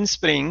of one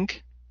spring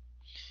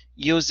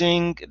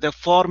using the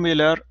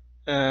formula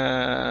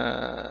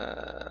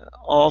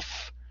of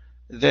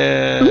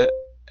the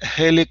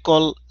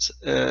helical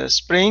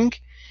spring,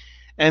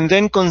 and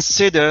then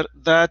consider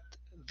that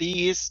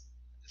these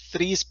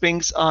three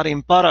springs are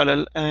in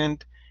parallel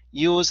and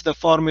use the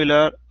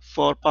formula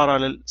for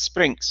parallel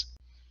springs.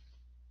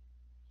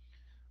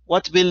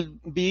 What will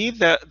be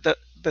the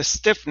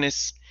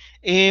stiffness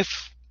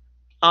if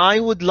I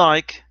would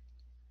like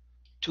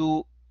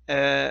to,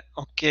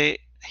 okay,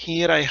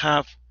 here I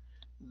have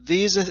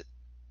these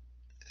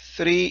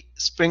three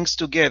springs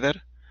together.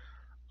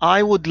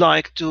 I would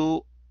like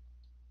to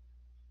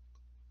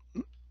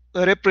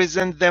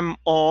represent them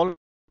all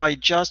by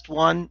just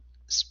one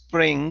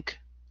spring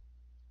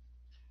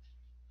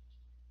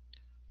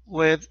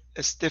with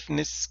a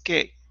stiffness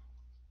K.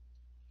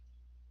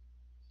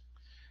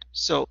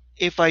 So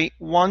if I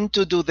want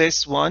to do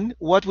this one,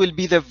 what will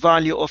be the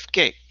value of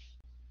K?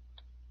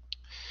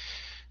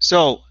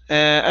 So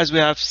as we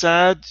have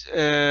said,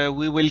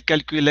 we will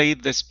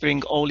calculate the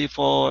spring only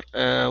for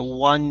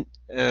one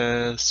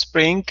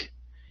spring,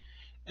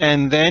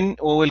 and then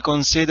we will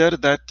consider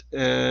that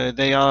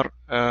they are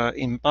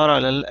in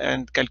parallel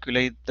and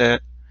calculate the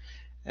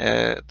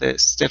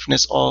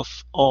stiffness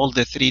of all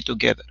the three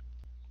together.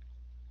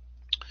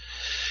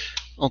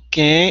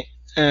 Okay,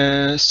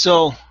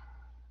 so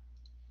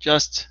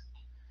just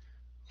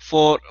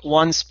for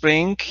one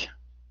spring,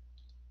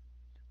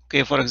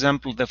 okay, for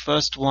example, the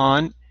first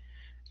one,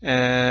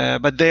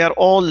 but they are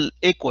all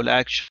equal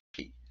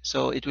actually.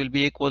 So it will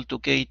be equal to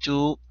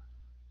K2,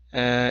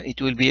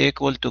 it will be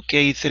equal to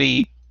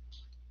K3.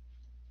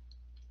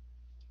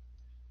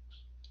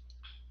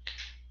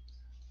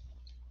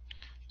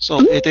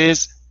 So it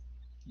is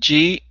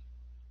G,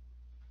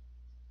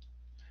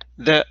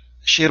 the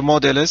shear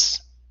modulus,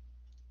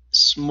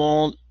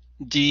 small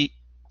d,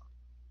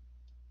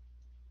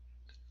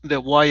 the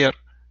wire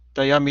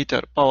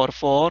diameter power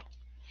 4,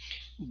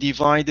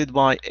 divided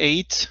by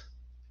 8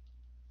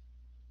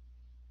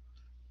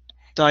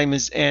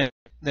 times n,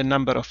 the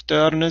number of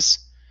turns,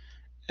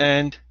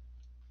 and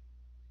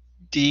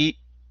d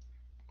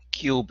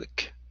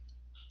cubic.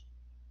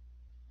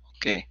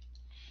 Okay,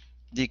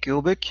 d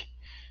cubic,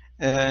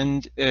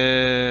 and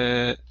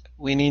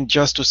we need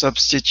just to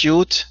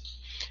substitute.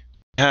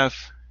 We have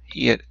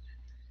here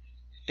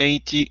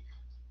 80,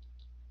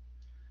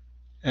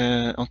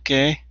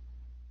 okay,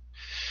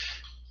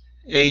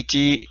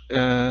 80,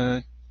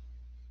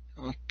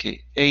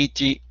 okay,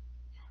 80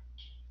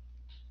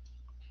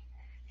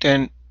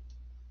 10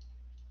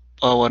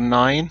 power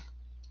 9,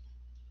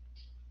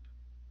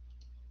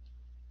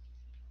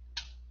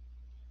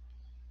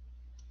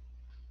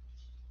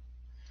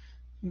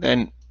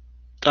 then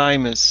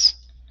times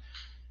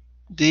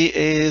d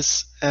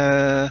is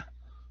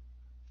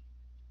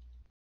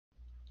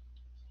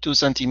 2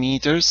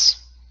 centimeters,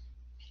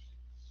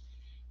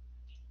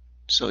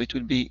 so it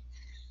will be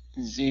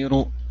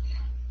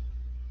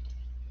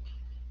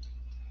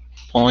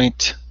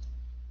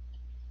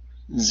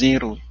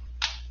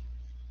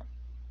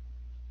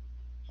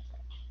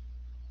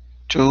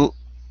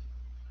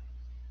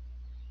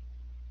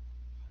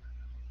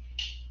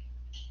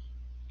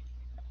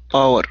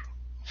power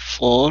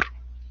 4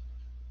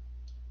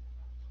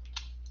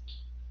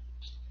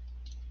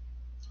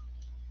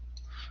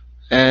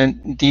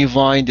 and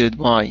divided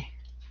by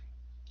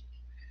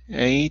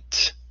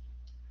 8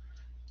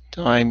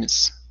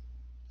 times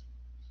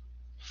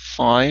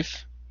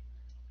 5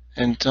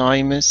 and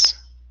times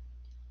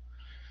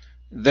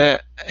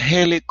the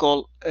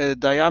helical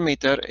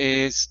diameter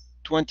is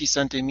 20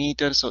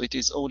 centimeters, so it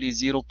is only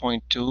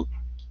 0.2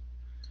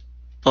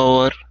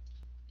 power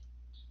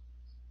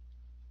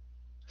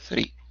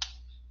 3.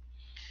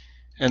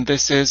 And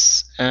this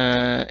is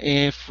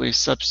if we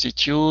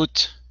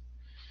substitute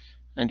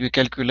and we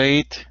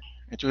calculate,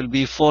 it will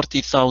be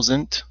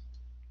 40,000.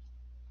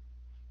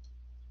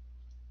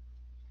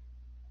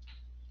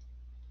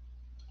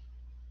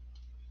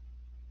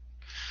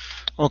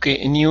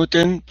 Okay,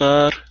 Newton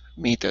per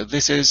meter.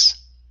 This is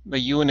the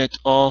unit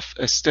of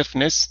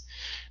stiffness.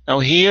 Now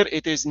here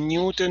it is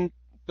Newton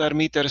per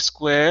meter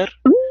square.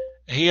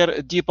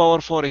 Here d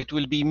power 4, it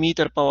will be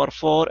meter power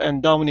 4,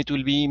 and down it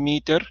will be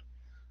meter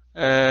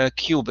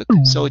cubic.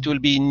 So it will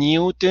be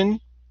Newton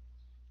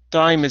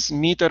times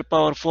meter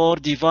power 4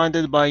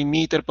 divided by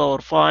meter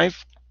power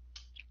 5.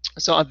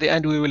 So at the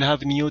end we will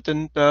have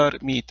Newton per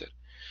meter.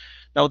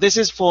 Now this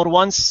is for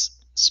one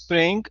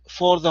spring.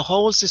 For the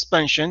whole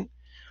suspension,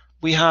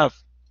 we have,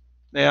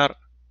 they are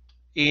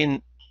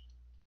in,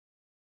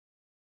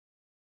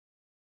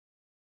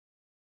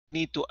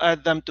 need to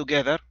add them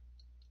together.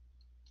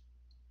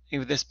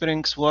 If the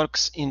springs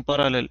works in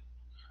parallel,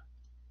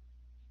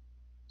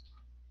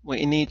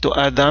 we need to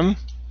add them.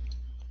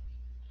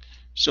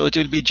 So it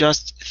will be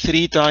just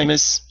 3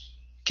 times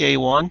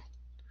K1,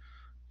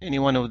 any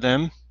one of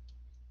them,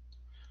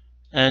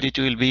 and it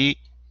will be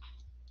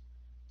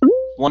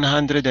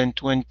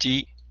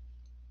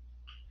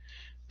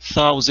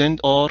 120,000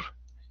 or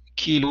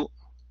kilo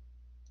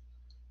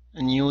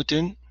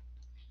Newton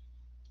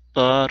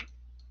per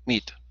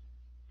meter.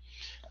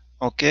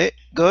 Okay,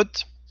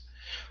 good.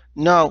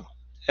 Now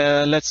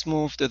let's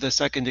move to the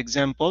second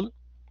example.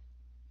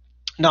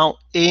 Now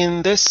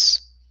in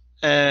this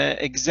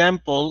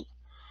example,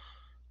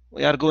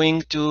 we are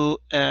going to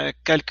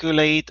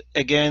calculate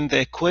again the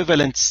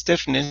equivalent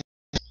stiffness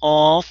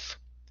of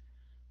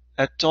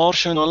a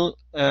torsional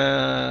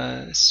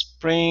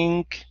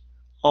spring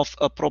of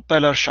a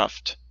propeller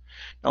shaft.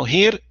 Now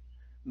here,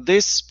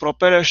 this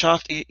propeller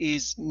shaft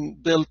is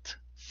built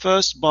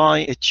first by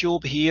a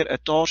tube here, a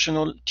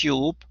torsional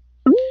tube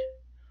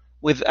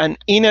with an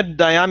inner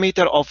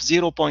diameter of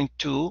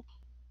 0.2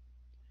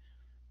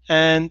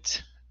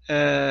 and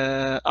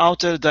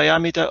outer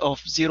diameter of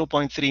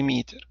 0.3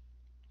 meter.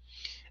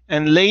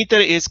 And later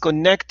is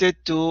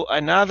connected to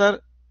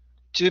another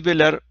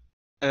tubular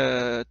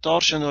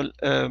torsional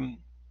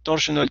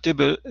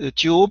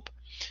tube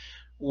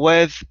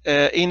with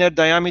inner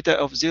diameter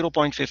of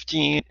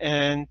 0.15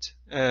 and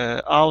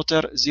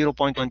outer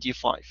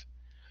 0.25.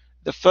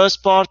 The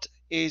first part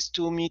is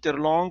 2 meter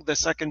long, the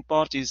second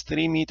part is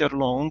 3 meter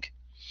long,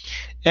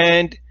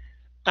 and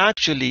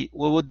actually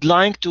we would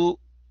like to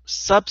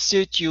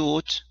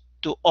substitute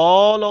to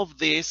all of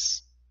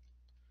this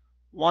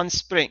one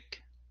spring,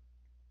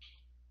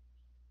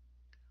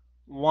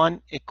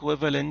 one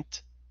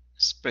equivalent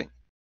spring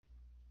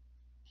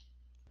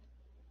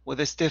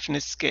with a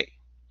stiffness scale,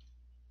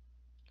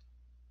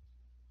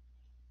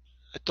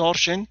 a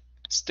torsion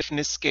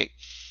stiffness scale.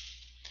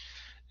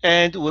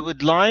 And we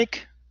would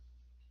like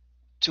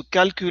to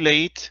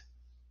calculate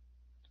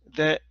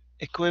the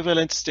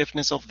equivalent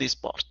stiffness of this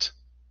part.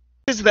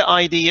 This is the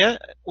idea,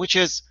 which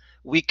is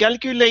we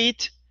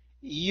calculate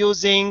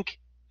using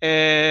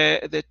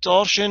the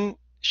torsion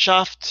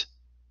shaft,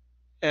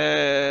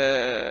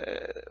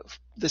 the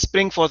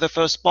spring for the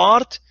first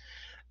part.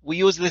 We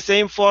use the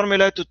same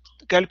formula to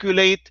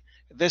calculate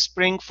the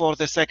spring for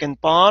the second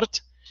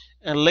part,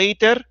 and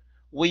later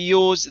we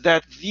use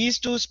that these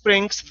two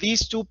springs,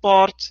 these two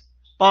parts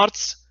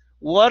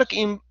work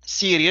in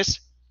series,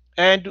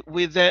 and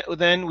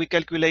then we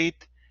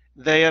calculate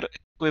their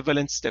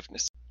equivalent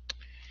stiffness.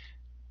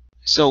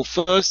 So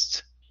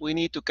first we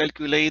need to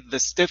calculate the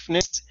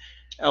stiffness.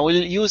 I will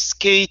use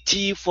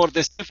KT for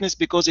the stiffness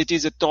because it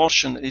is a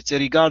torsion. It's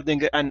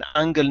regarding an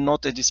angle,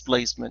 not a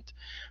displacement.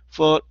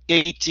 For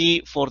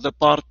KT for the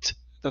part,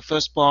 the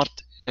first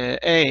part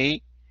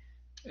A.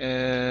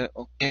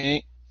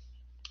 Okay.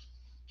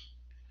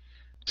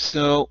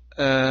 So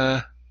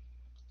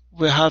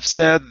we have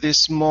said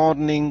this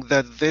morning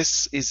that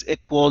this is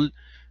equal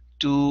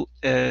to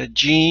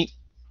G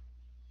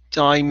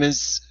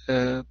times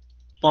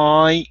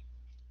pi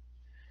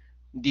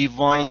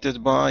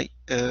divided by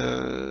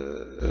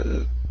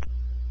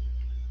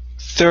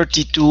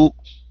 32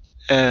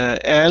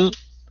 L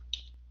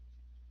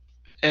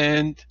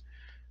and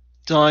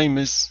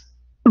times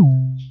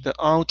the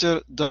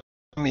outer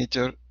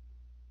diameter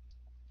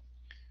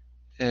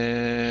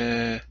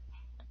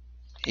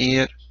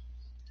here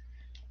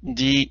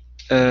d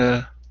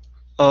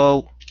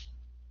O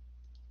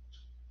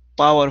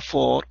power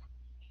 4.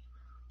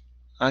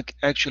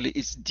 Actually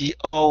it's do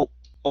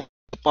of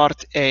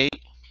part A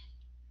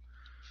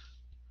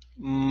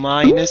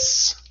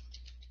minus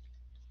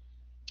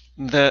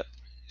the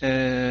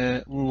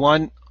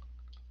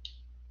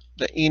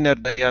the inner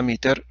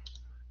diameter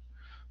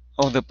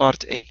of the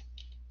part A.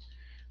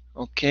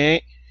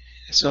 Okay,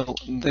 so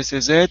this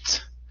is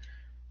it.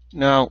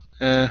 Now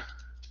I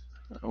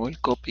will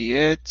copy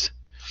it.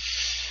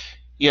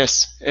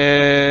 Yes,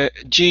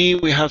 G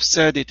we have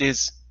said it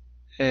is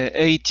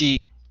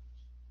 80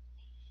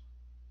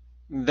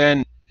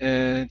 then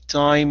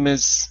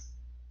times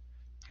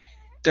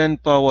 10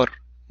 power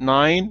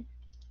 9,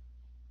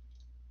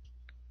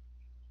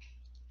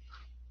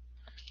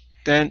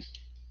 10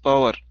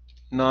 power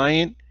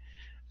 9,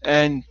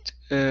 and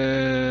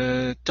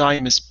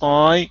times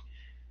pi.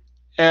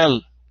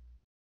 L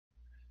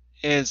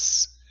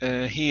is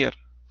here,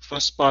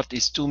 first part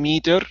is 2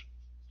 meter.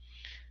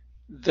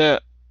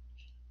 The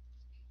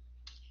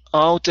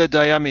outer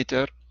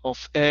diameter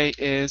of A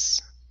is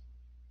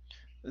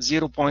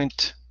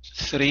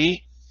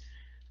 0.3,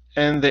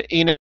 and the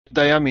inner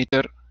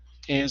diameter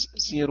is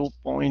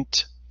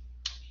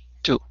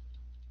 0.2.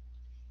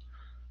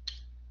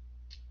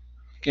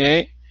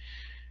 Okay,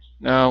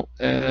 now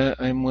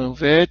I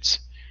move it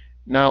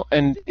now,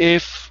 and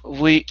if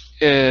we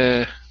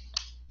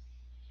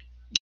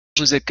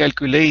use a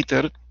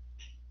calculator,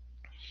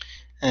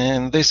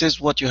 and this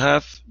is what you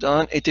have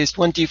done, it is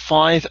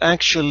 25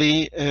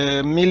 actually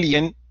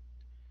million,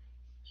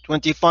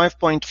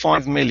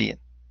 25.5 million.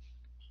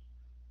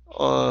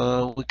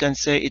 We can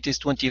say it is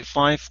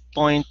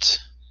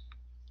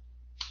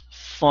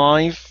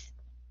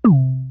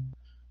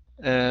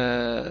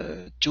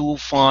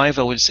 25.525,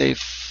 I will say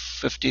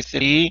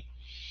 53,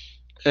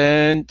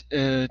 and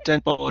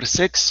 10 power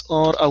 6,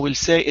 or I will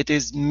say it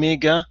is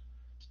mega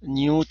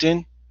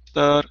Newton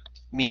per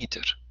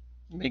meter.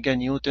 Mega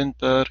Newton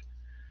per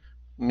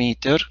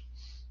meter.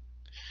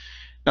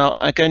 Now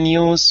I can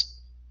use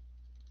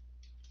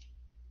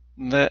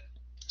the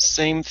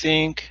same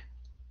thing.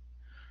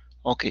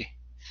 Okay,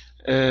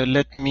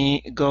 let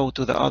me go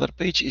to the other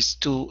page. Is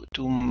too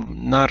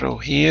narrow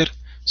here.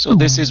 So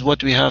this is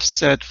what we have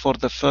said for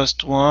the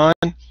first one,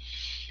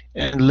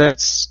 and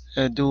let's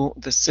do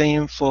the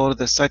same for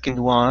the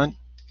second one.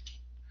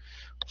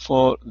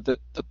 For the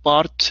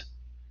part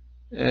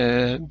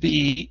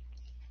B,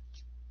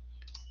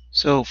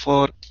 so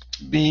for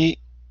B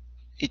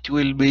it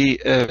will be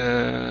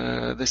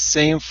the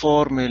same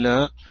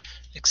formula,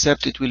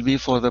 except it will be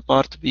for the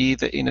part B,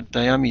 the inner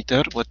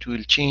diameter. What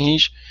will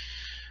change?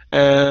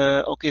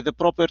 Okay, the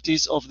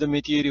properties of the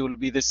material will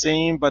be the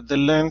same, but the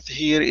length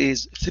here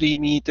is 3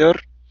 meter,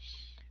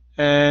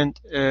 and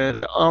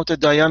the outer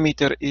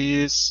diameter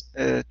is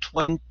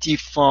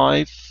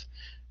 25,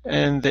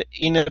 and the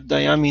inner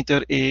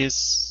diameter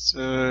is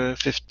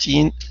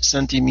 15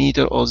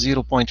 centimeter or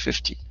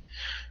 0.15.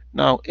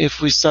 Now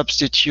if we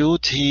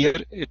substitute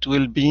here, it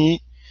will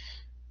be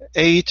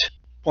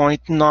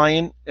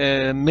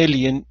 8.9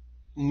 million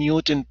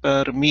Newton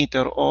per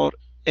meter, or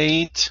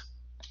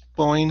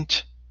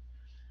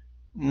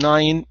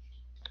 8.9,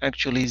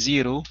 actually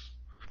 0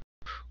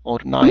 or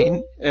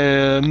 9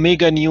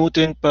 mega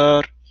Newton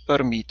per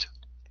meter.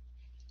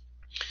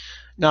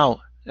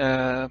 Now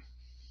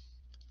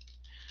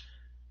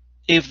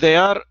if they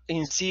are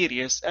in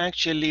series,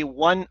 actually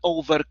 1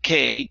 over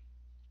K,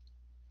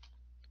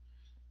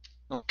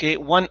 okay,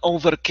 1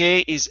 over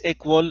K is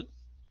equal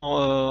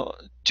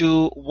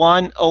to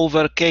 1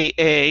 over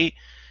Ka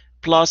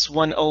plus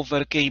 1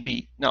 over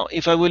Kb. Now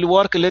if I will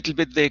work a little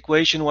bit the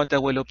equation, what I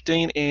will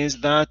obtain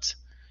is that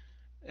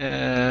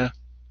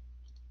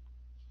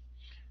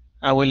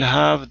I will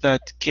have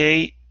that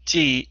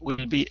Kt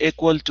will be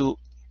equal to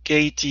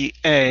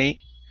Kta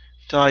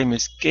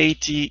times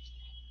Ktb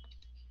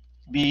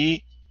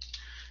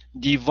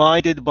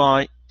divided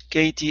by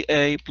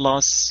Kta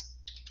plus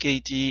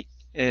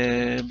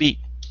Ktb.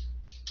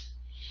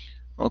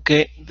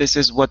 Okay, this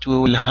is what we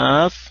will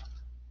have.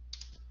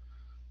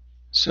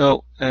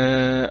 So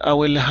I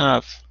will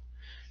have,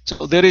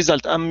 so the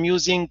result, I'm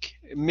using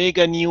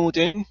mega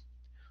Newton,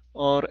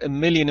 or a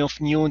million of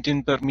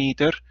Newton per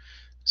meter.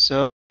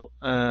 So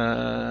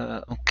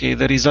okay,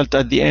 the result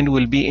at the end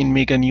will be in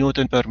mega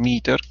Newton per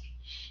meter.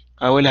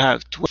 I will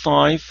have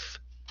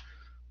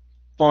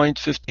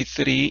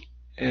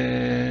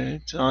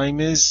 25.53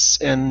 times,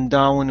 and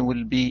down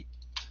will be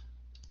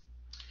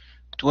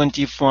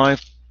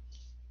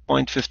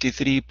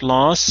 25.53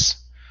 plus,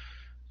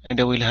 and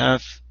I will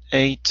have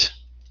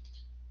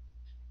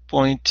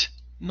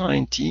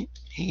 8.90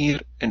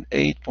 here and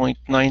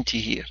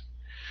 8.90 here.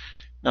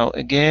 Now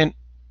again,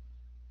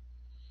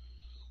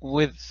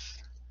 with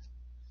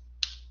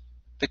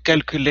the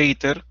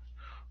calculator,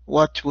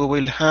 what we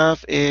will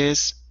have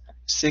is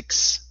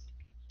 6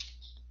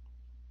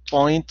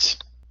 point,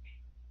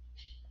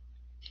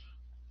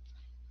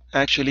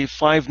 actually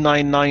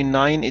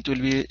 5999, it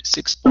will be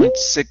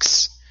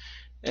 6.6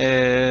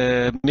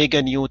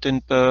 mega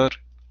Newton per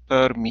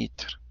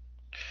meter.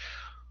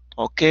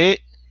 Okay,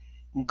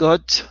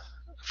 good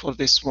for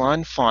this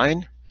one,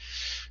 fine.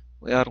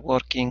 We are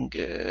working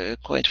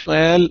quite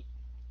well.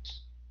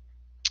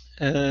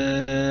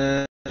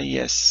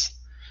 Yes,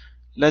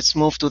 let's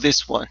move to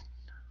this one.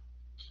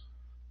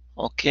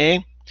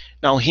 Okay,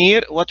 now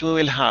here what we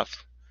will have,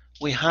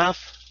 we have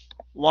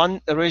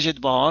one rigid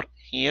bar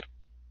here,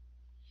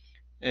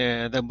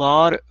 the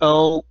bar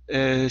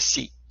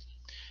OC,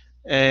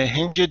 a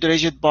hinged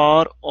rigid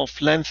bar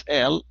of length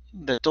L.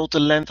 The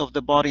total length of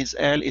the bar is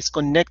L, is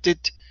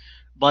connected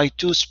by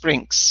 2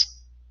 springs.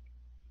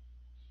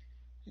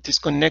 It is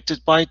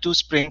connected by two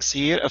springs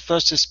here. A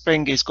first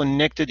spring is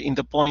connected in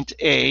the point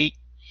A,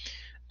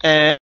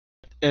 and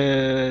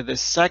the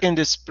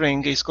second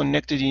spring is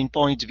connected in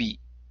point B.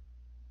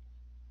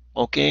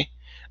 Okay,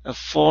 a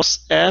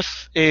force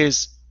F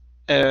is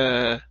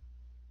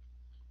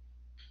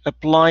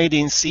applied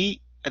in C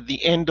at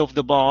the end of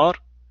the bar.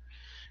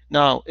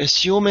 Now,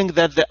 assuming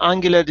that the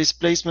angular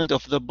displacement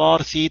of the bar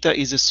theta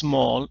is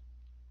small,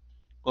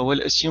 we will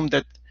assume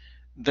that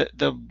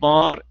the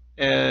bar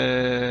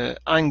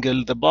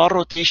angle, the bar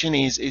rotation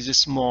is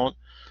small.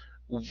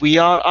 We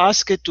are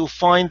asked to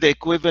find the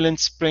equivalent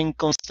spring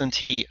constant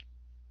here.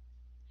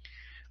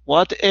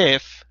 What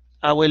if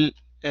I will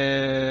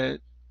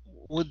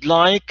would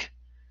like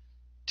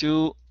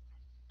to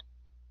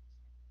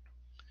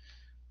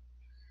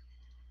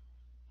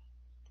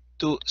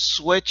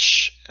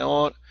switch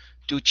or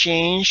to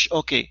change?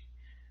 Okay,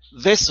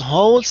 this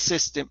whole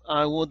system,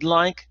 I would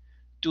like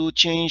to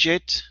change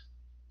it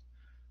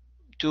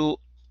to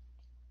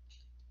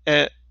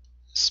a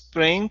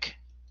spring,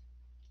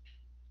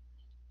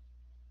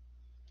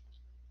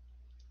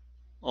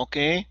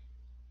 okay,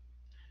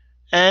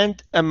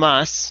 and a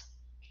mass,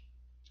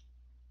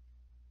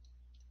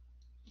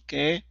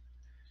 okay,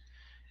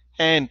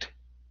 and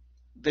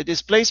the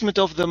displacement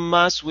of the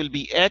mass will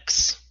be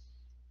x,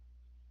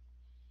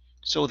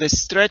 so the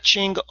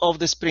stretching of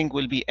the spring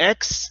will be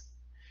x,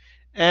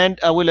 and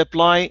I will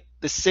apply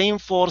the same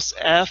force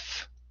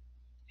F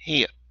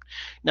here.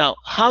 Now,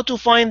 how to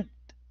find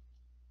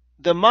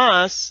the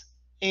mass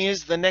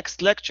is the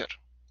next lecture,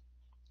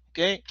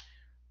 okay?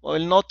 I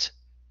will not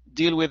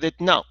deal with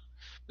it now,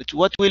 but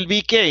what will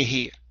be K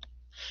here?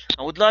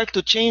 I would like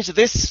to change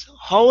this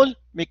whole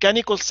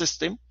mechanical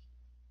system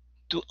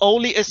to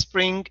only a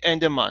spring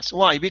and a mass.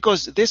 Why?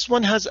 Because this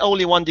one has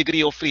only 1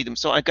 degree of freedom,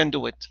 so I can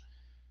do it.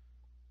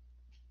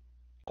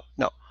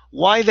 Now,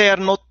 why they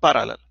are not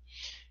parallel?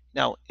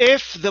 Now,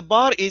 if the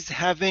bar is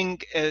having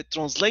a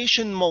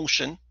translation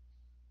motion,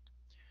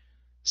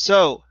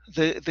 so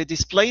the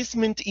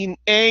displacement in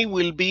A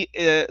will be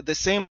the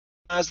same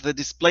as the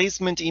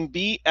displacement in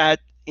B.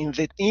 In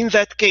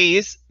that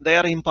case, they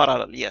are in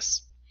parallel.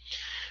 Yes.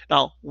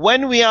 Now,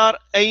 when we are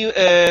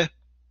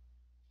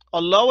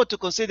allowed to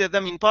consider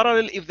them in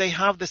parallel if they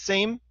have the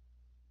same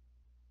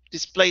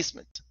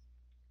displacement.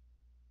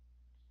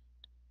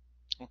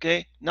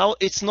 Okay. Now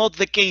it's not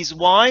the case.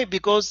 Why?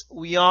 Because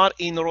we are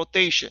in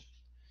rotation.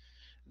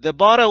 The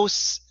bar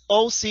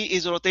OC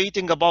is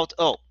rotating about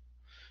O.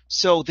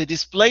 So the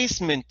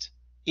displacement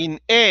in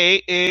A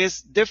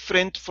is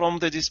different from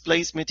the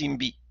displacement in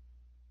B.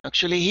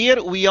 Actually,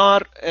 here we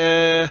are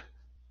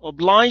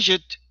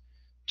obliged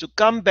to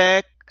come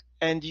back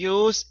and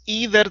use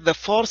either the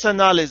force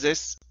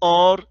analysis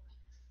or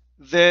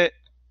the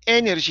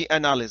energy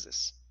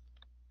analysis.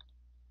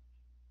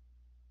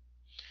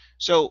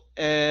 So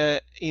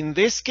in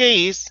this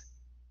case,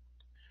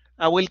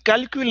 I will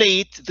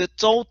calculate the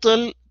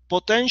total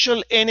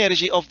potential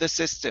energy of the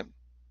system.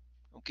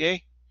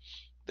 Okay,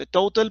 the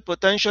total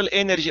potential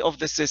energy of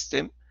the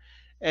system,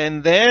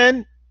 and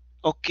then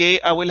okay,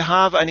 I will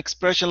have an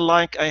expression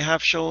like I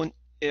have shown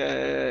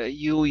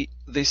you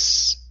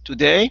this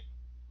today.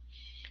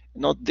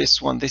 Not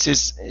this one.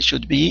 This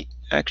should be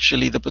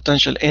actually the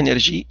potential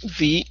energy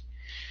V.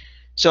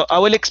 So I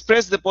will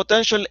express the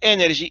potential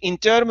energy in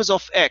terms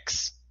of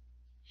X.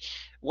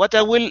 What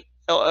I will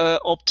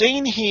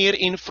obtain here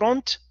in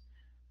front,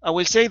 I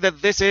will say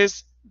that this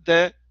is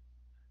the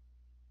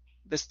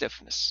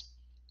stiffness.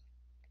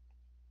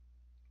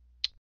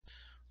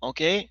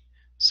 Okay,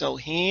 so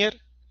here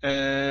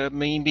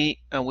maybe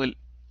I will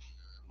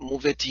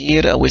move it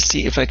here. I will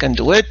see if I can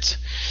do it.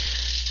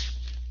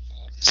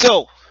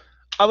 So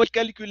I will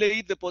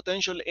calculate the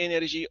potential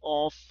energy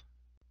of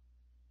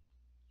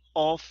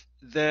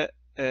the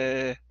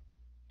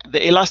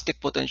elastic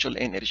potential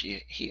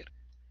energy here,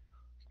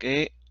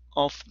 okay,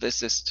 of the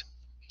system.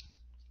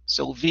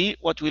 So V,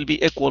 what will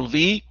be equal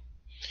V?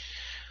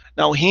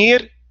 Now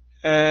here,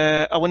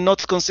 I will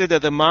not consider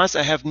the mass.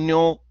 I have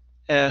no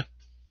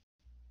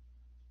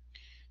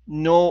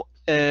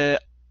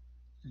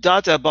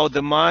data about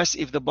the mass,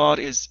 if the bar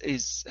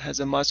has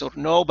a mass or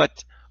no.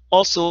 But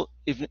also,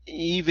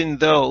 even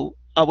though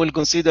I will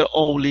consider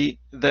only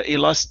the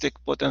elastic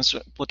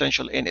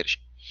potential energy.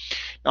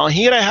 Now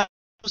here I have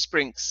two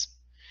springs,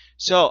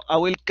 so I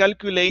will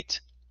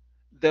calculate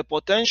the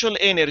potential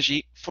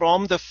energy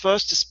from the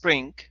first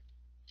spring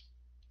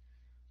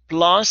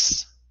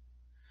plus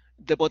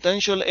the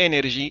potential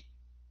energy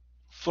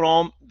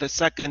from the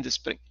second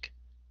spring.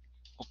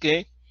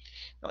 Okay,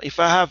 now if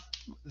I have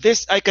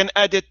this, I can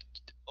add it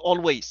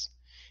always.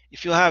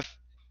 If you have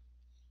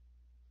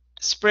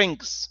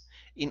springs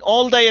in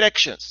all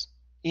directions,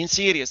 in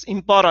series,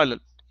 in parallel,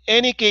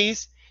 any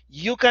case,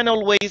 you can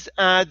always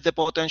add the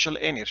potential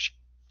energy.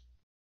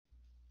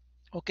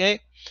 Okay,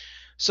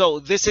 so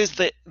this is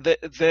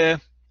the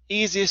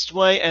easiest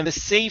way and the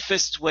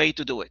safest way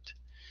to do it.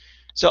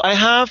 So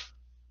I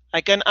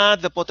can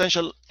add the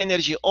potential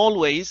energy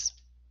always,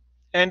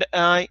 and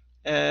I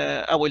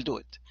will do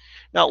it.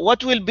 Now,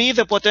 what will be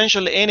the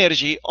potential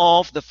energy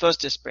of the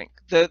first spring?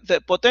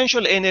 The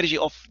potential energy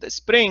of the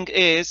spring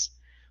is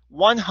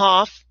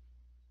 1/2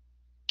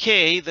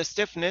 K, the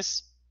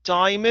stiffness,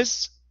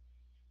 times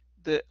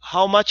the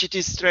how much it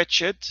is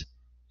stretched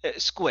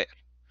square.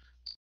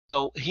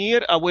 So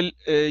here I will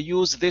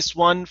use this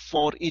one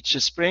for each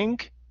spring.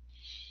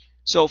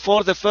 So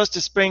for the first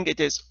spring, it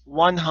is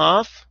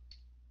 1/2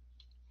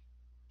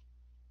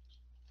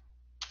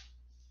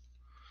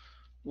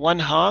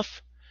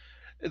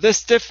 The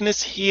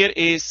stiffness here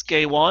is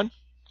K1,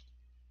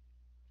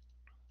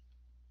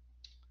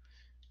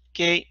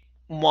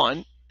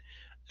 K1,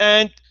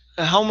 and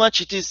how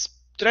much it is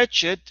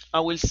stretched,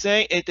 I will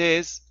say it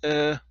is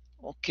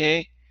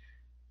okay.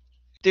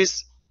 It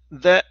is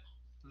the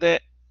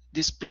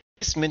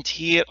displacement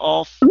here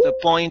of the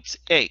point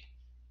A.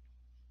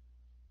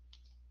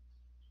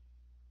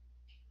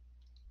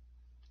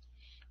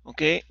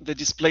 Okay, the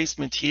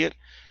displacement here,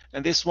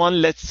 and this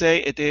one, let's say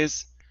it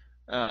is.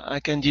 I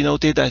can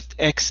denote it as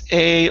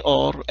XA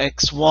or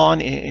X1.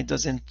 It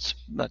doesn't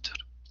matter.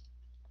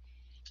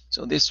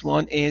 So this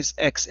one is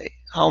XA.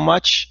 How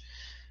much?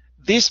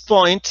 This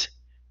point,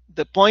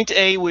 the point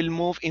A will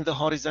move in the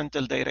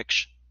horizontal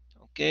direction.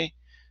 Okay,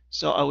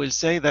 so I will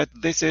say that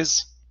this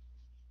is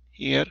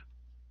here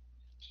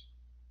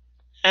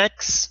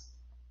XA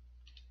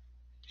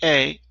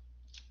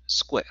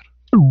square.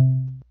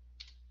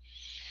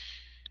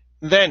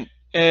 Then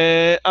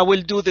I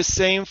will do the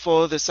same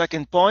for the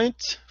second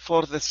point,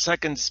 for the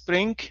second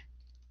spring.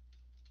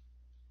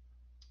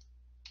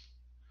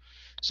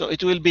 So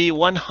it will be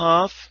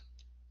 1/2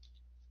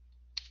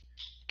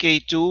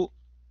 K2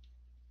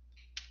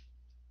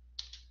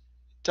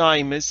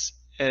 times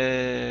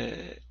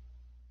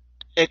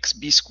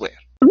XB square.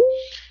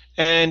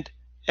 And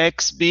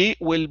XB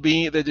will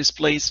be the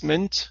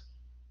displacement.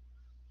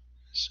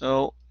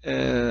 So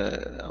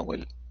I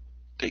will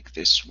take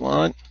this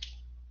one.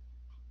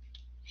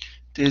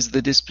 It is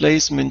the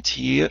displacement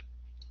here.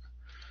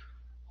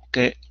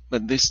 Okay,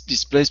 but this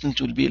displacement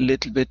will be a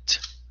little bit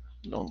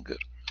longer.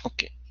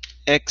 Okay,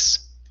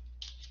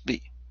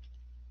 XB.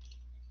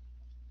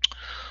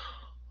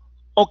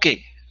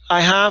 Okay,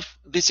 I have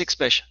this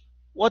expression.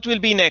 What will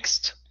be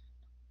next?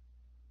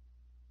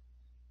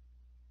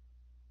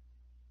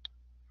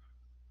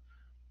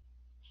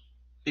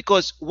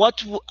 Because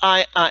what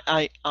I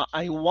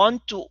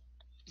want to,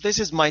 this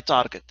is my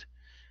target.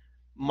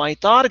 My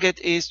target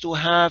is to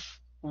have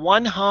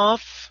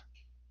 1/2,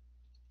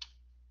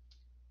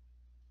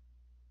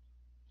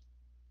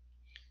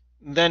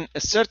 then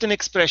a certain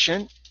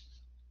expression,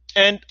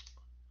 and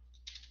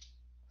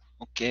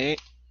okay,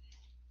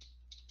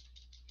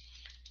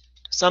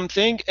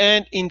 something,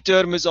 and in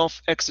terms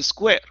of x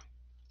squared.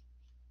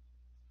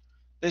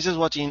 This is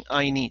what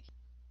I need.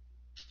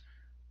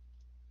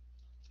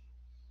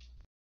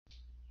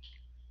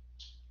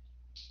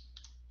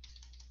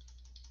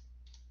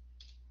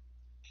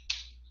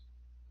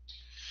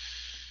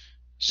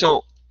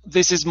 So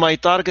this is my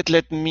target.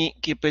 Let me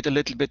keep it a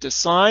little bit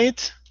aside.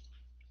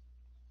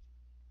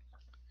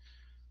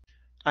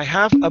 I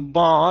have a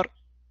bar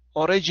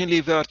originally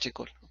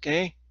vertical,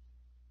 okay?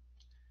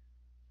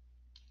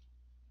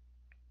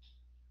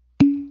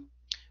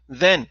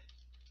 Then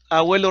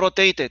I will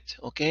rotate it,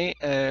 okay?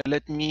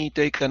 Let me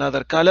take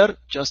another color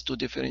just to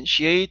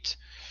differentiate.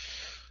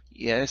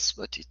 Yes,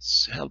 but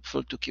it's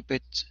helpful to keep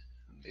it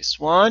this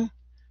one.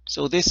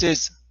 So this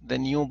is the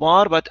new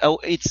bar, but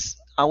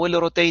I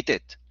will rotate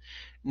it.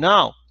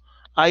 Now,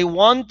 I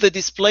want the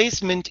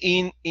displacement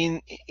in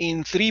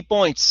 3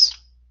 points.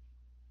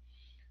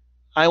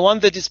 I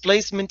want the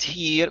displacement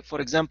here.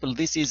 For example,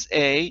 this is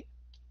A.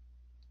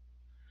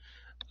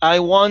 I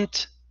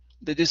want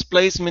the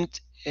displacement,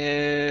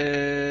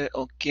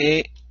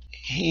 okay,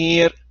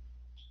 here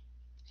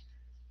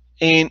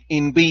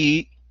in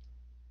B.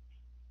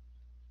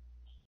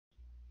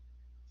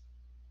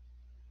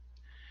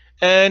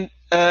 And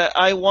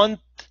I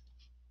want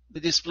the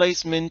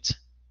displacement,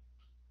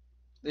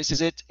 this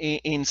is it,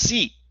 in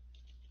C.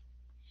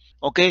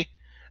 Okay,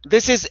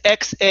 this is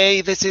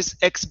XA, this is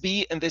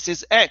XB, and this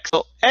is X.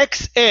 So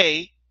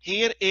XA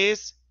here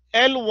is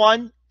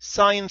L1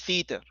 sine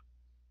theta.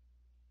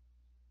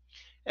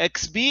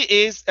 XB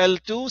is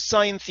L2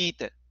 sine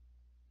theta.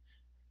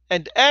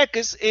 And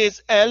X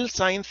is L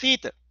sine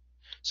theta.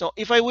 So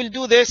if I will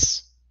do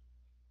this,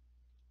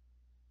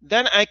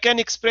 then I can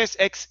express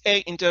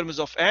XA in terms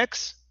of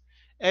X,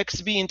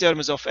 XB in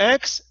terms of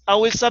X. I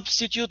will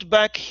substitute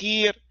back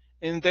here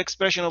in the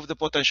expression of the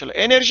potential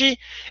energy,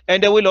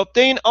 and I will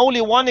obtain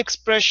only one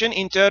expression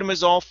in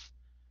terms of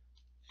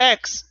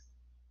X.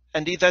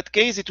 And in that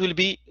case, it will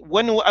be,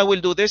 when I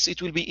will do this,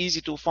 it will be easy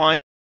to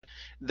find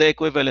the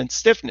equivalent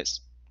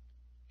stiffness.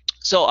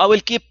 So I will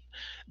keep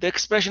the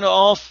expression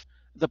of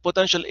the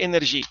potential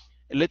energy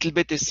a little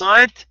bit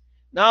aside.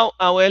 Now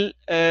I will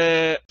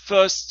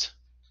first,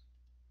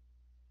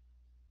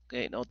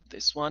 okay, not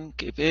this one,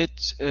 keep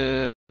it.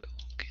 Okay.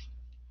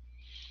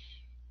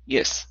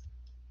 Yes.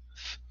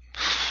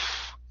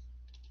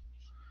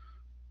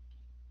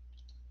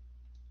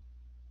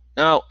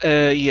 Now,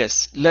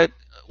 yes,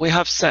 we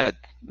have said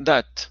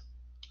that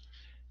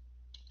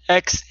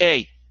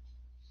XA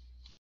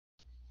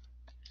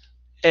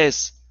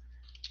is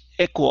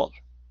equal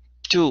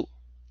to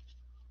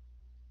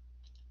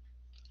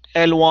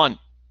L1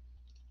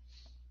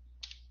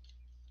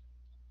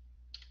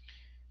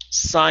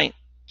 sine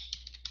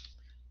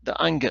the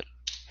angle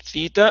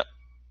theta.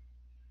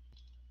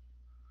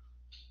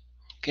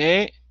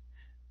 Okay,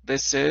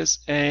 this is,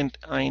 and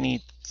I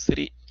need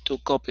two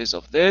copies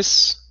of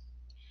this.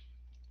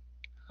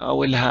 I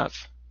will have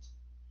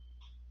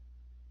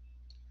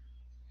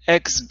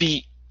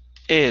XB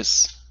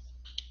is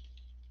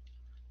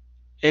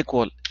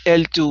equal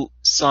L2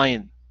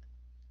 sine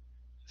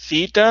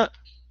theta,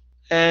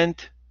 and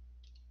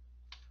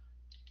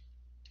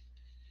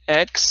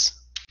X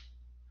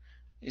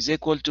is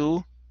equal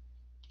to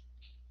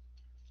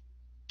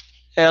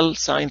L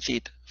sine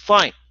theta.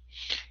 Fine.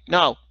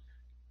 Now,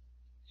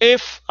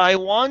 if I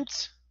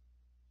want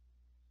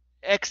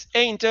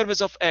XA in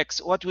terms of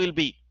X, what will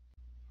be?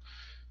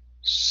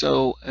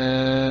 So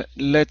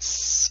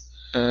let's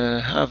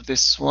have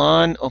this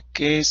one.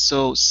 Okay,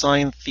 so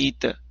sine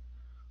theta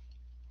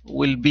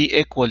will be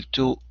equal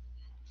to,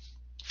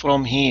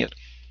 from here,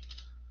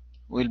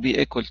 will be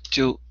equal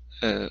to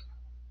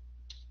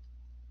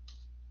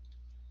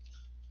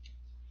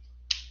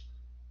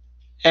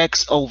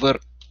X over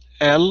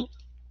L,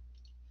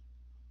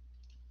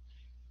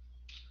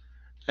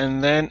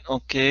 and then,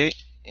 okay,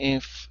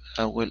 if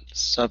I will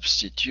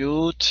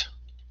substitute,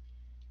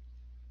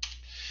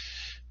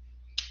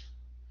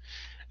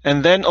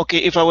 and then, okay,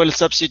 if I will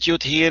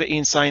substitute here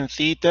in sine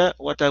theta,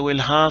 what I will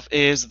have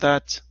is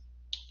that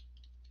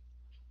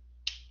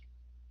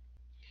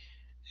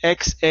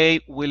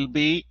XA will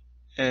be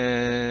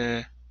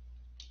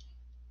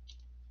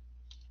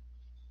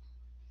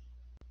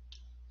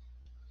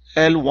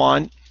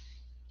L1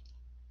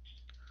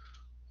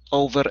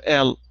 over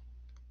L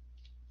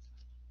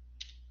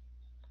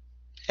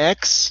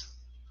X,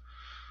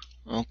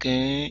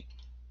 okay,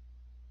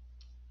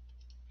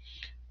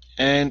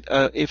 and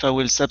if I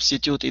will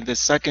substitute in the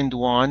second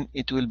one,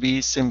 it will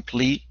be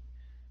simply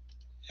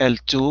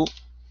L2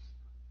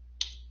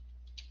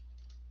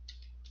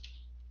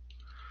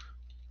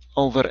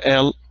 over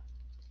L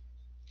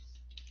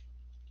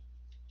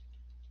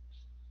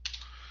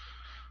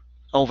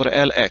over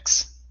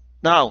Lx.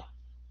 Now,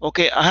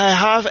 okay, I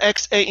have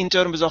XA in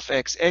terms of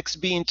X,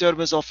 XB in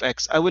terms of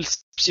X. I will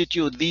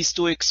substitute these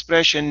two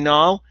expressions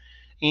now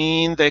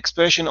in the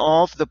expression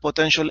of the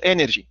potential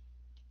energy,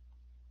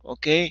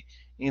 okay,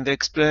 in the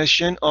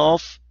expression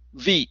of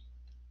V.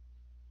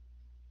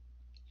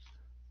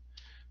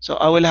 So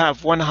I will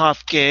have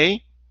 1/2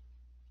 K.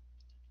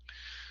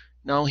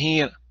 Now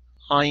here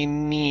I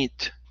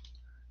need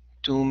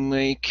to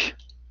make,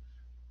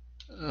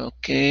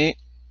 okay,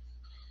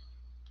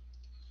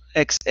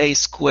 XA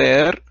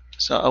square.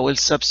 So I will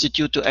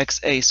substitute to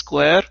XA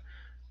square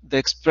the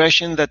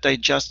expression that I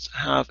just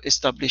have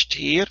established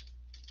here.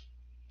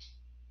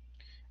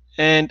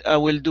 And I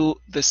will do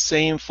the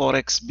same for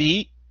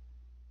XB.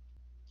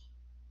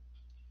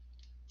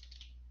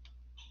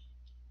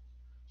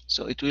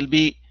 So it will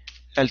be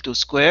L2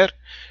 square.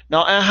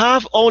 Now I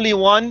have only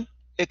one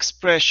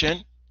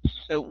expression,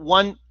 the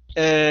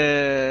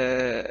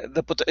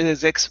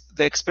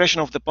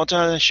expression of the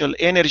potential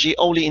energy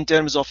only in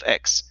terms of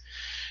X.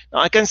 Now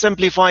I can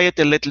simplify it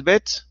a little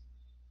bit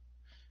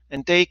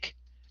and take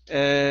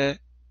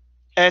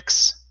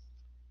X.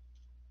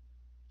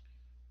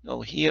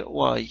 No, here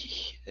Y.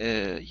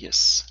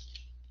 Yes,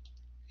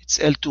 it's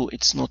L2.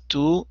 It's not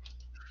 2.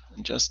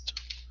 Just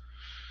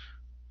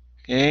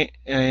okay.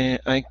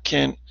 I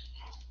can.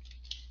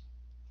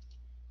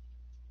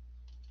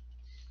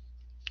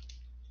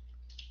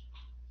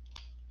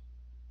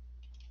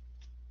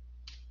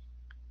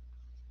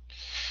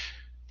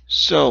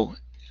 So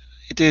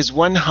it is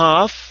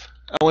 1/2.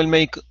 I will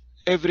make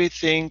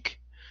everything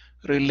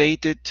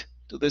related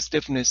to the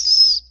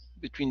stiffness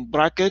between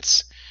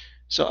brackets.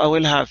 So I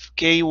will have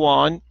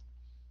K1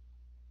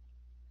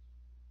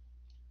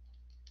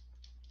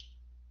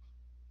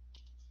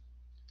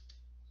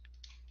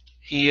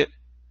 here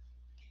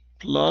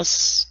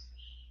plus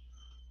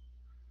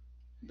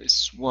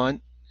this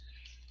one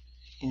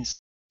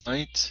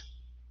inside.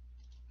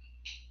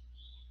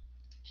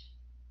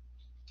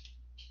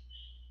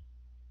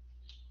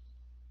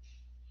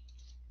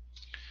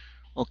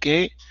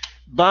 Okay,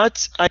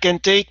 but I can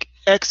take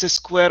X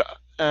square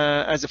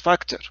as a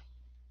factor.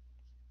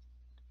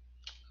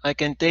 I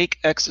can take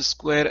X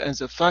square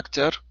as a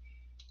factor.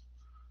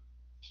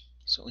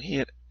 So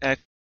here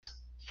X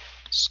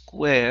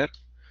square.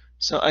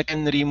 So I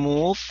can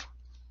remove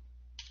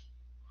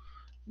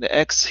the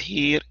X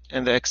here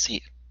and the X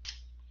here.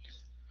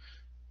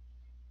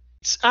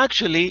 It's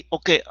actually,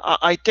 okay,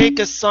 I take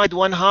aside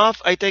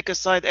 1/2, I take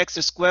aside X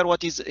square.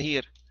 What is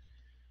here?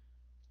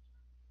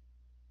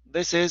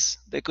 This is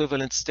the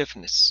equivalent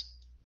stiffness.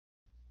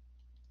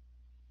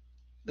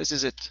 This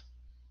is it.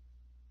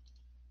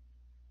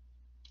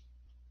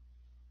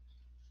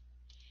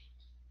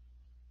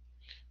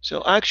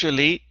 So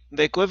actually,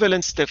 the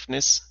equivalent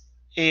stiffness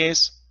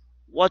is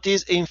what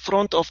is in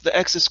front of the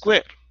x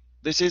square.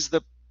 This is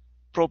the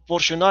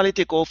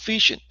proportionality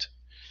coefficient.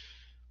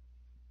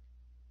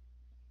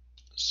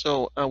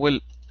 So I will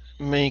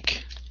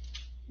make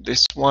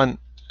this one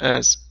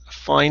as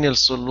final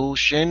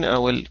solution. I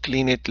will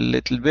clean it a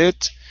little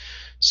bit.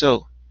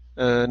 So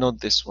not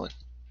this one.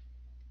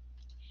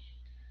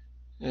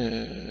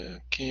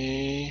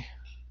 Okay.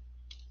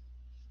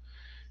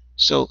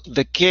 So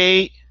the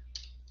K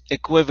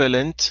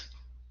equivalent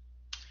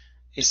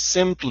is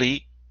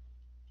simply,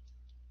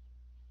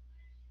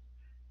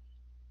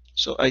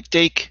 so I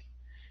take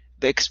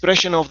the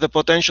expression of the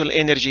potential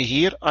energy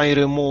here, I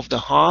remove the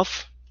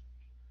half,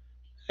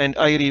 and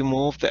I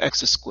remove the x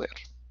square.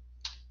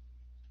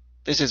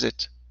 This is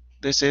it.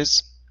 This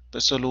is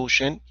the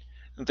solution.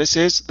 This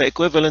is the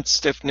equivalent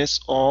stiffness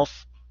of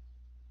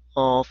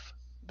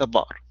the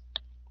bar.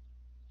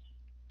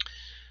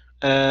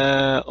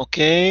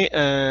 Okay,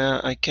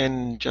 I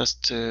can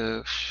just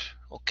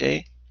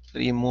okay,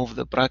 remove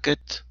the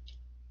bracket.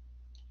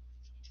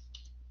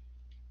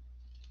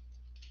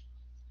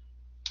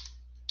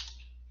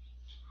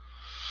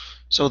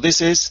 So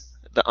this is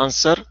the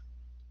answer.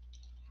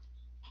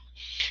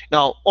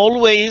 Now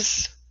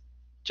always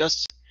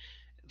just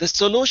the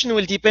solution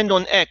will depend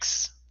on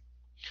x.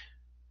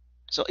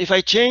 So if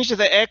I change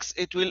the x,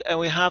 it will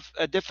we have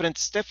a different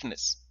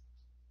stiffness.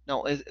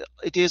 Now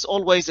it is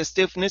always a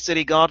stiffness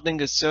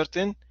regarding a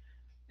certain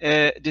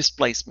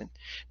displacement.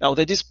 Now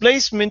the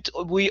displacement,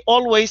 we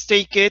always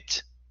take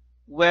it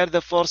where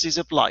the force is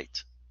applied,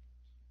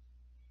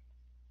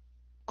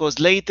 because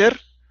later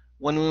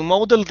when we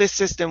model this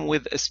system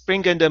with a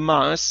spring and a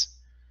mass,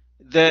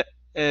 the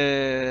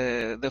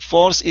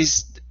force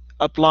is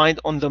applied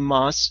on the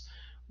mass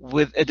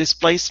with a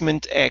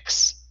displacement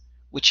x,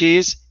 which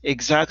is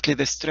exactly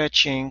the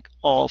stretching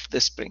of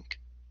the spring.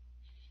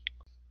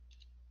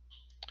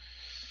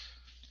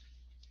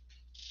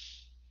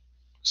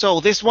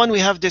 So this one we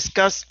have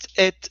discussed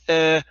it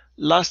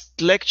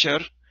last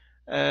lecture,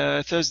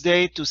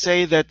 Thursday, to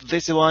say that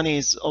this one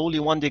is only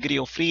 1 degree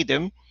of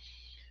freedom,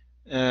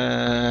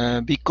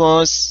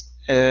 because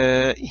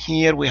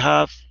here we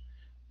have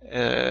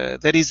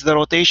there is the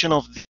rotation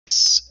of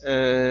this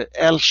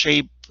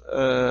L-shaped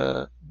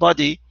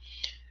body,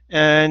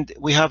 and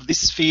we have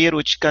this sphere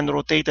which can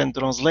rotate and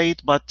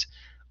translate, but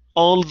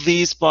all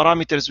these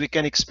parameters we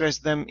can express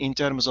them in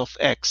terms of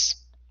x.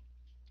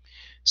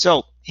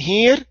 So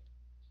here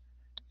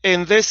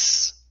in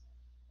this,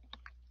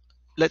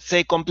 let's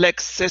say,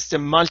 complex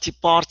system,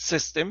 multi-part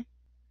system,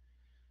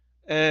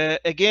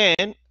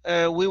 again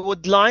we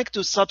would like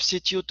to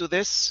substitute to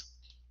this,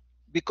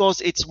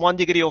 because it's 1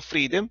 degree of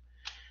freedom.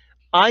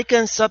 I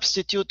can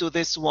substitute to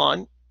this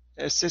one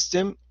a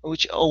system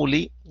which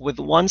only with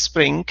one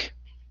spring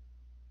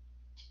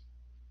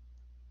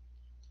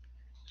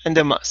and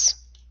a mass,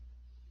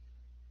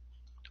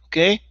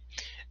 okay,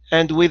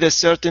 and with a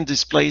certain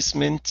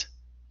displacement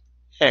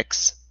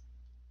x.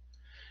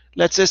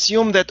 Let's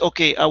assume that,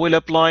 okay, I will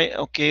apply,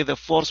 okay, the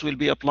force will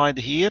be applied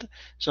here,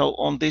 so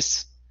on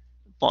this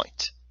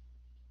point.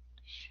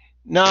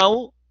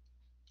 Now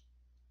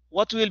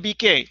what will be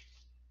K?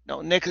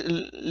 Now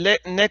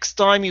next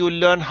time you will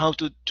learn how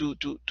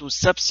to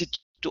substitute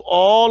to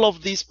all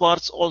of these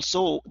parts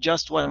also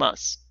just one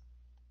mass.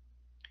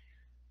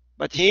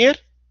 But here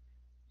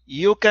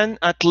you can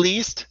at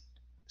least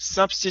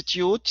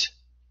substitute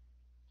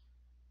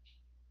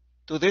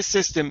to this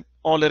system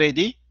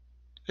already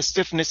a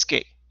stiffness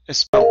K.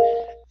 So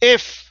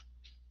if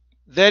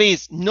there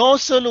is no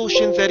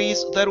solution,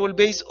 there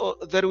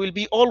will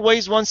be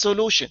always one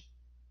solution,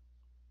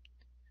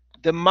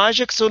 the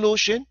magic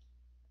solution,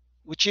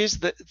 which is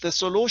the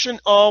solution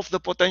of the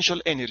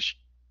potential energy.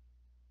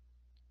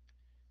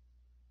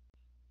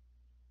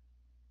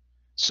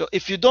 So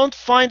if you don't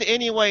find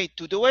any way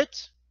to do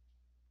it,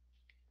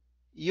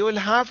 you will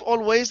have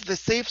always the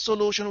safe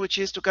solution, which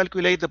is to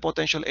calculate the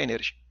potential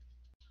energy.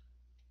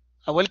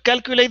 I will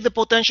calculate the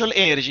potential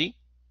energy.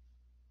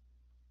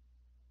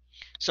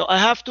 So I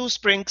have two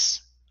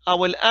springs. I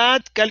will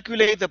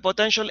calculate the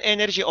potential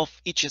energy of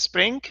each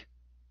spring.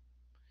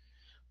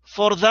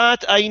 For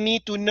that, I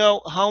need to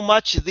know how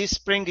much this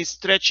spring is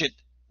stretched.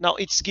 Now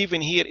it's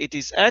given here, it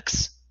is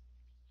x.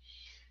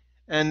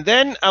 And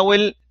then I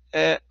will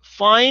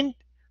find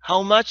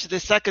how much the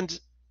second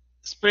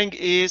spring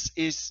is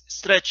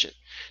stretched.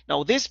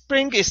 Now this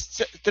spring is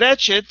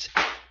stretched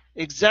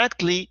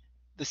exactly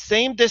the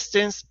same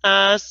distance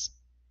as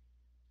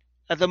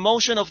the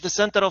motion of the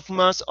center of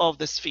mass of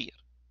the sphere,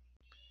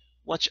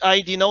 which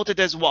I denoted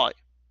as y.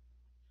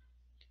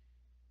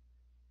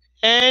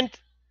 And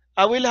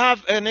I will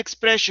have an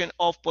expression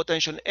of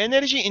potential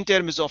energy in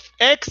terms of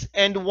x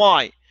and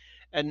y.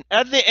 And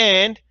at the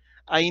end,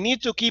 I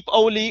need to keep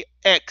only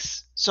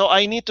x. So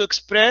I need to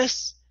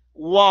express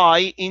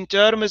y in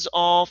terms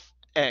of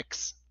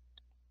x.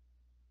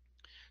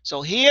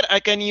 So here I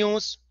can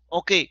use,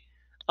 okay,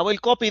 I will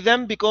copy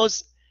them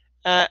because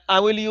I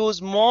will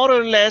use more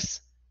or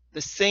less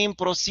the same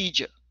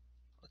procedure.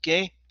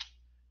 Okay,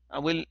 I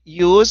will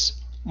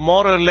use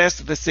more or less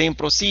the same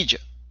procedure.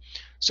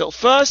 So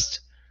first,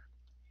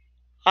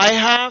 I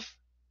have,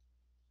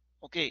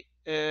 okay,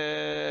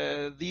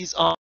 these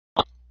are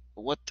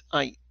what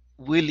I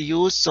will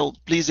use, so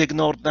please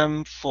ignore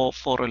them for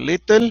a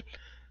little.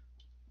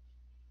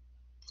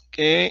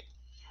 Okay,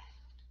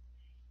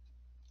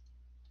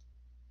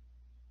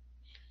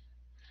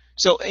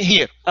 so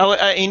here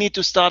I need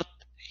to start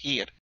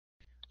here.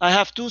 I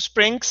have two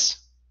springs,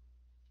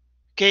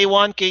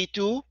 K1,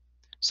 K2.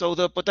 So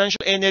the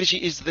potential energy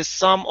is the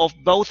sum of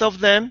both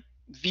of them,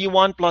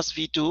 V1 plus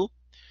V2.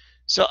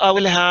 So I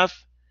will have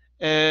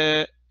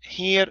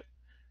here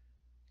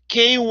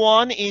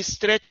K1 is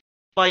stretched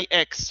by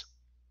X.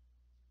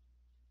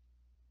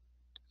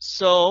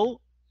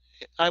 So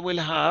I will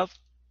have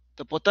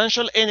the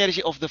potential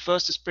energy of the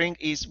first spring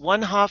is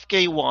 1/2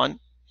 K1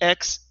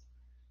 X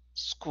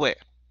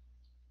squared.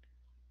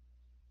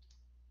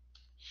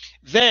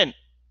 Then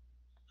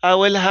I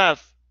will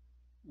have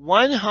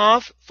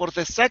 1/2 for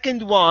the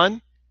second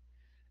one.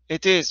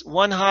 It is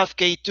 1/2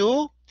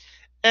 K2,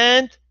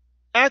 and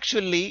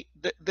actually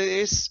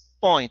this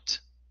point,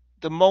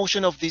 the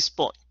motion of this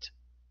point,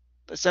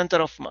 the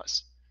center of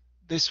mass,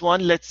 this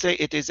one, let's say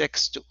it is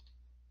X2.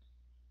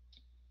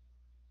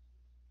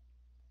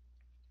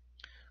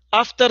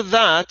 After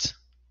that,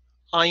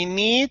 I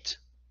need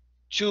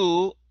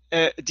to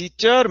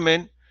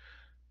determine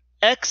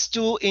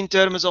X2 in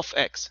terms of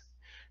X.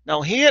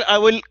 Now here I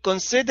will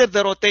consider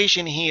the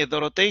rotation here,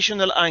 the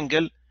rotational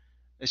angle.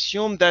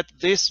 Assume that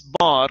this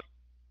bar,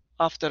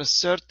 after a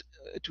certain,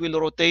 it will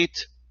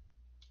rotate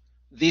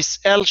this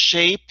L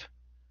shape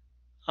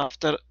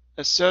after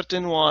a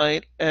certain while,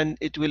 and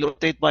it will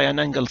rotate by an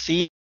angle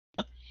theta.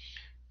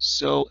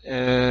 So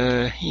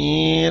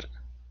here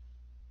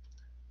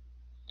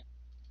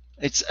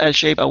it's L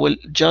shape. I will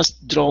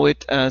just draw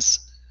it as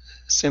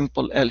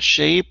simple L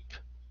shape.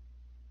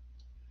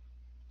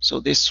 So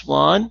this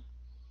one,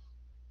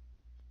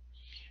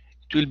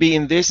 it will be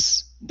in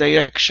this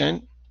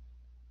direction.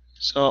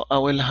 So I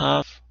will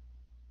have,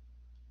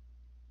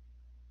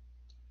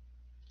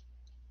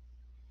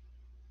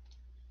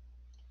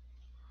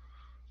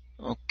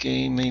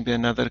 okay, maybe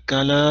another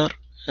color,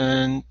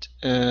 and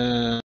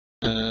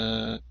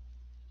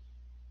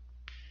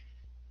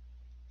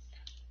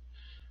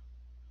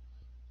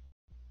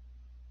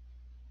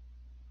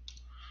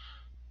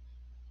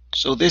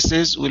so this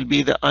is will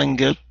be the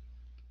angle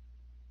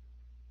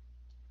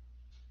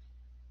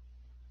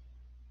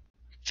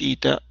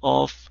theta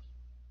of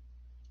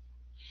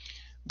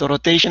the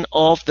rotation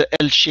of the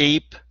L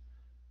shape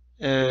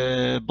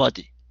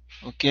body.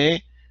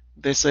 Okay,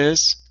 this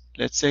is,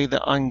 let's say,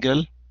 the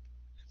angle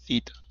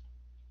theta.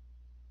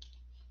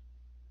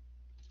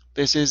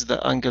 This is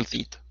the angle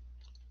theta.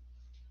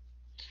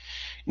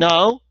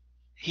 Now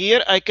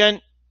here I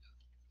can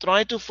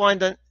try to find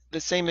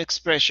the same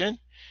expression.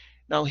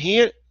 Now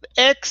here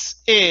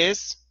X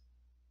is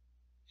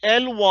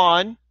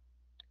L1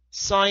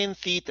 sine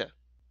theta.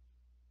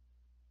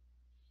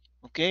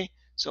 Okay,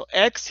 so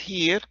X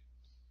here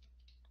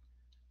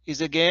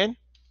is again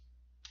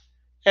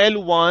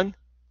L1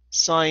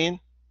 sine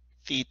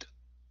theta.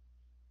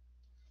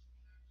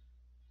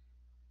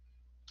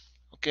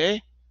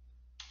 Okay,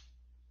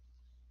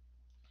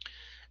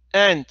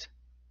 and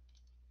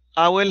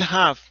I will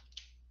have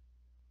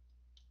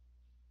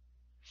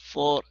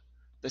for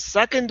the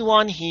second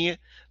one here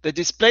the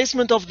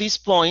displacement of this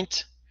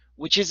point,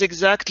 which is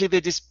exactly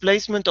the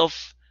displacement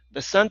of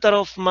the center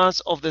of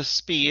mass of the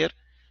sphere.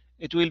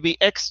 It will be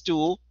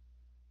X2,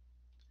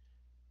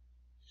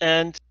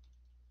 and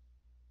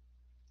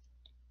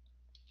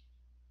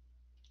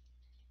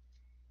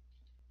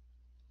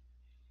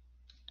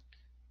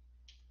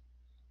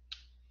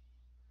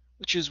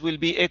which is will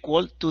be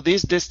equal to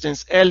this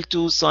distance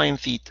L2 sine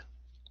theta.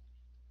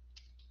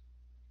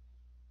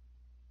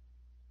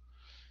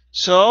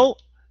 So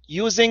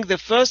using the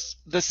first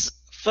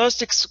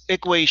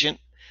equation,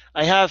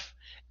 I have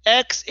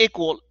X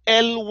equal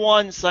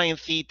L1 sine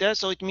theta.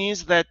 So it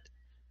means that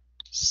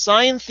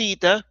sine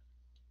theta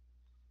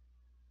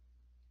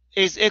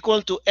is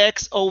equal to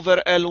X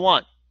over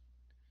L1.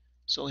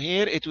 So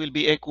here it will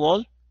be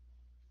equal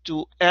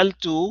to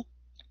L2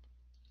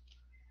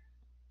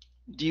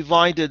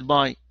 divided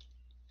by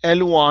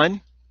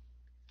L1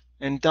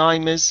 and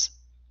times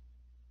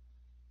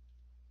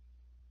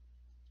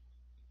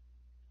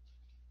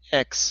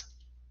X.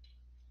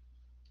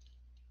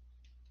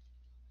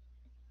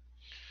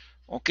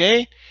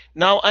 Okay,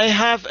 now I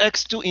have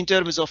X2 in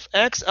terms of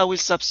X. I will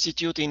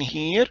substitute in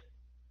here.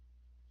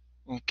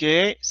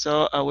 Okay,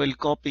 so I will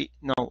copy.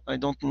 No, I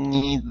don't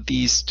need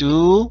these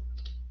two.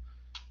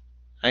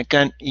 I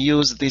can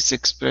use this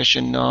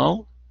expression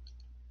now.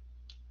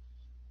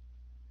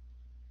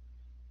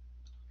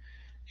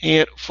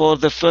 Here for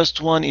the first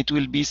one, it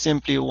will be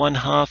simply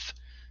 1/2.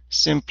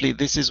 Simply,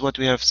 this is what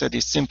we have said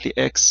is simply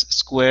X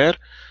squared.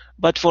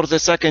 But for the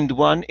second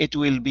one, it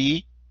will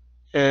be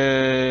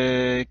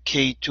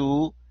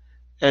K2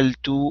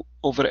 L2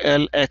 over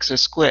L X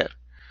squared.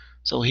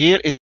 So here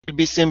it will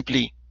be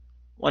simply,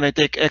 when I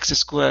take X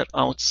squared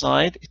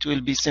outside, it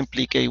will be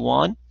simply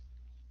K1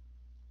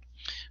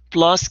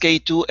 plus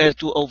K2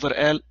 L2 over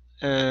L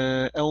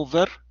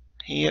over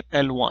here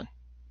L1.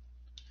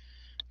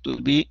 It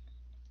will be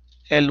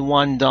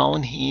L1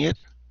 down here,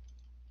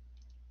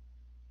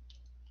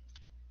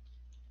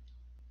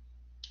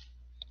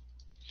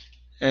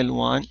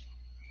 L1,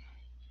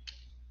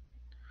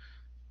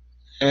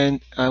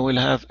 and I will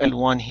have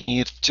L1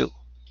 here too.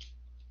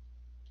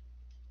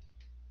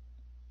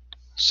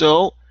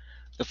 So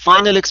the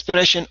final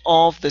expression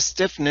of the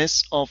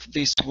stiffness of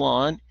this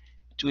one,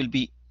 it will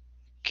be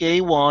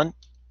K1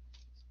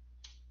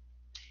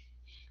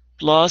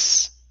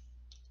 plus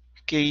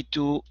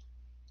K2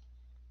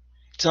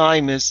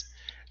 times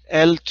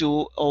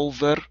L2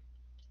 over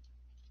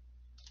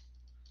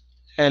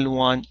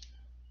L1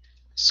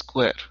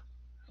 square.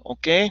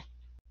 Okay,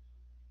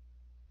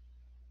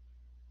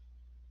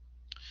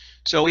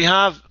 so we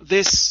have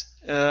this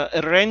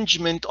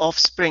arrangement of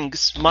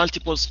springs,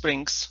 multiple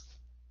springs,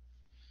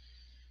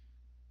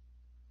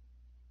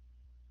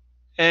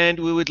 and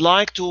we would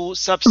like to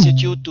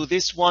substitute to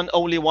this one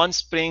only one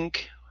spring,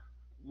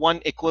 one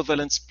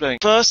equivalent spring.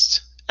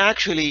 First,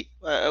 actually,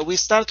 we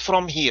start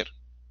from here,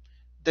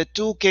 the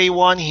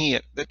 2K1 here.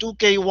 The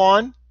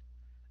 2K1,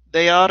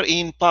 they are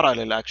in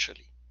parallel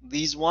actually.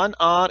 These one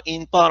are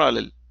in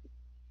parallel.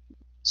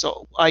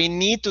 So I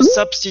need to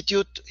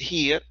substitute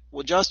here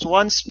with just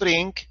one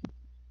spring,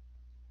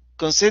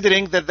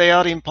 considering that they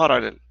are in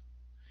parallel.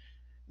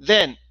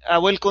 Then I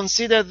will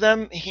consider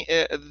them,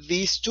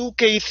 these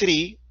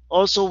 2K3,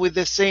 also with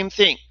the same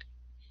thing,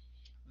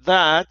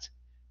 that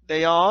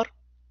they are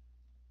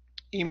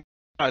in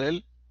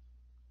parallel,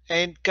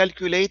 and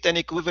calculate an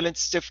equivalent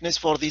stiffness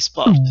for this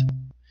part.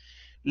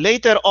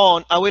 Later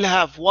on, I will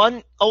have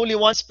only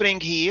one spring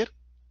here.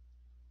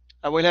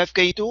 I will have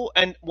K2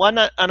 and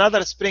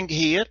another spring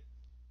here.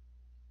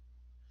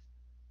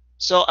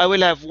 So I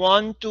will have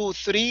 1, 2,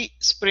 3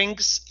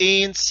 springs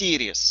in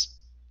series.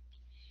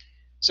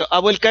 So I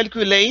will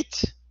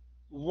calculate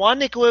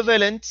one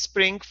equivalent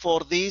spring for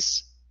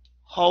this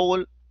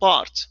whole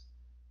part.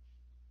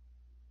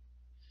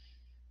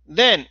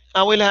 Then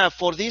I will have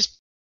for this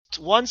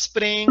one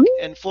spring,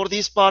 and for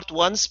this part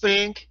one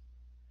spring.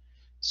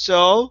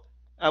 So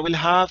I will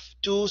have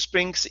two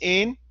springs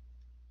in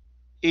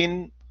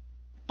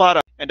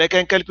parallel, and I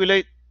can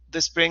calculate the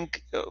spring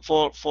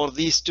for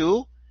these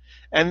two.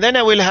 And then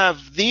I will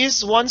have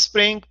this one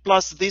spring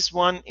plus this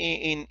one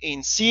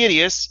in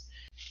series.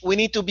 We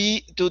need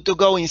to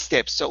go in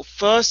steps. So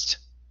first,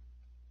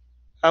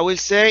 I will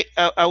say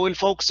I will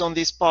focus on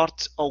this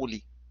part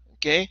only.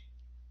 Okay.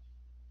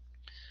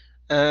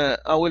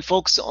 I will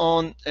focus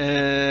on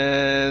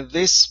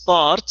this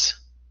part.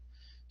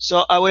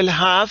 So I will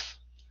have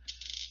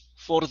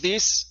for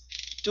these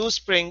two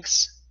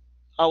springs,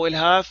 I will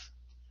have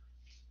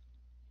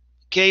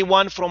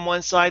K1 from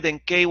one side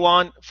and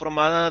K1 from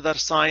another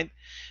side.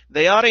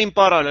 They are in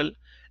parallel,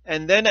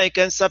 and then I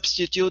can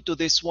substitute to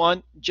this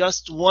one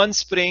just one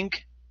spring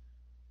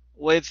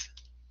with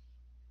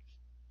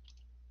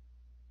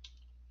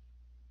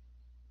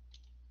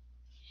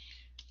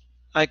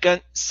I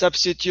can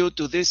substitute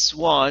to this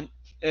one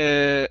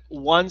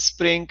one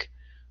spring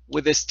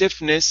with a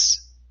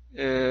stiffness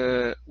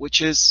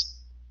which is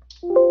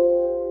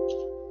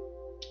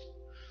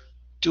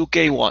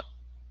 2K1.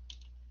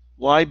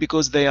 Why?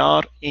 Because they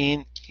are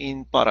in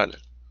parallel.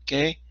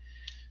 Okay,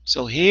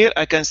 so here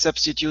I can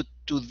substitute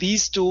to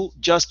these two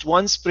just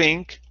one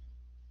spring.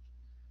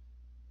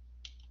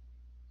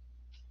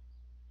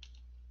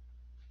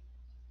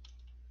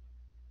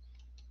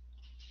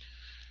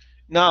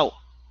 Now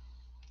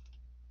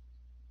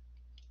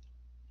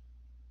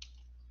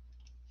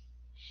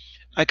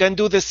I can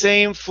do the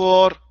same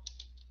for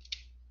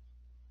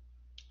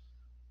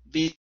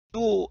the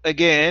two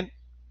again,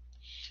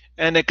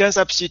 and I can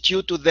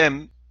substitute to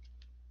them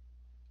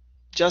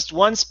just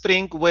one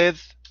spring with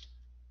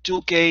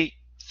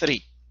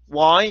 2K3.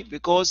 Why?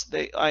 Because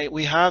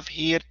we have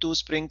here two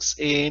springs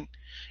in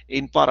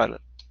parallel.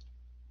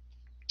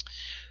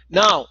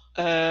 Now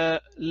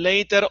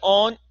later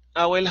on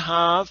I will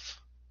have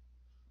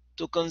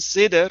to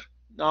consider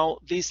now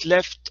this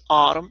left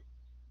arm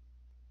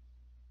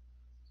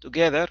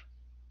together.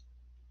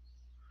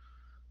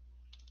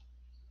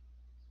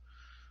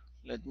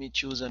 Let me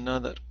choose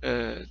another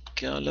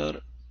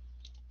color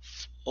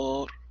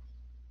for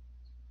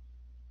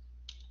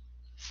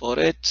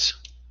it.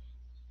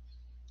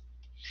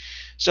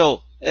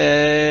 So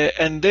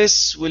and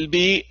this will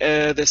be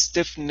the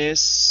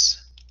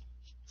stiffness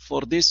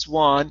for this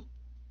one.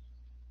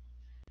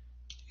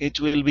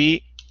 It will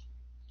be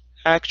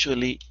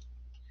actually,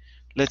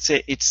 let's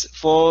say it's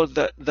for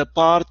the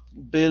part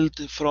built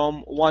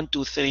from 1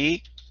 to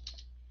 3,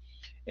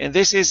 and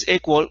this is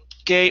equal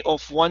K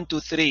of 1 to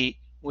 3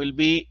 will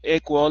be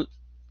equal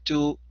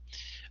to,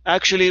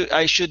 actually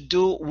I should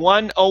do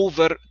 1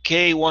 over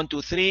K1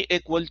 to 3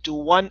 equal to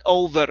 1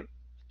 over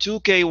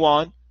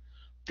 2K1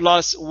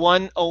 plus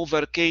 1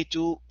 over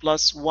K2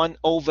 plus 1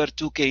 over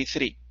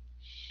 2K3.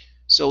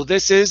 So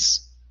this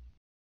is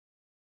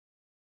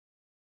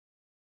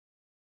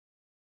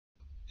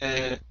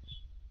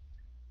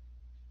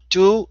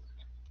 2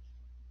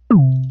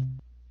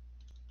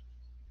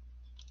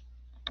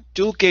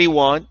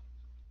 2k1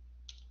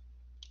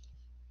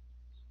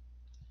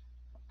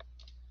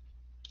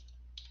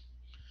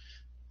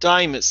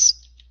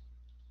 times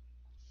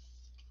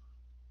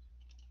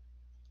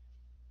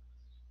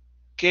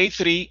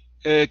k3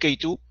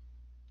 k2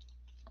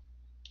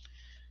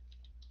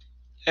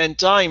 and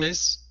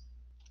times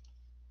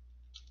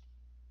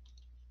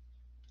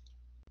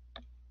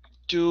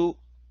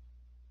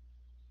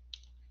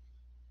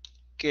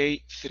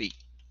 2k3.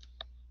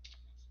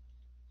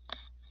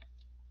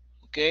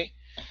 Okay,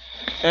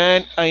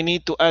 and I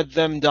need to add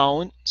them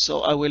down,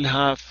 so I will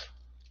have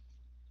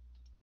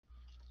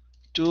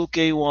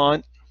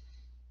 2k1.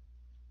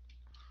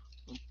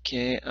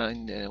 Okay,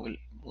 and I will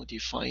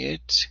modify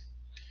it.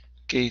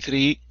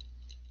 k3,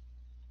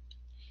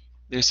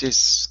 this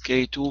is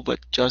k2, but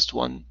just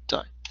one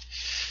time.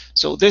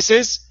 So this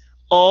is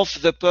of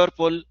the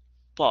purple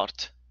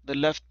part, the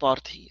left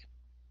part here.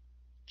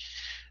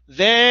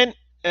 Then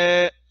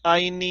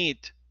I need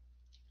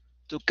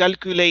to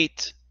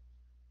calculate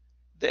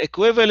the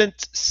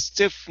equivalent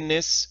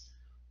stiffness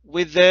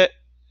with the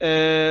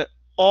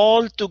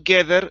all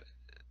together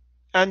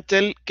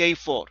until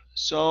K4.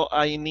 So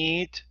I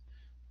need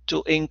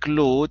to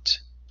include,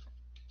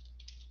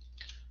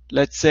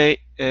 let's say,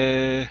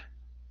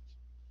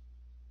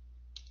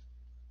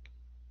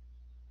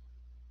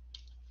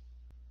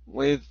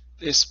 with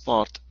this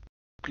part,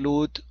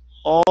 include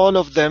all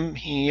of them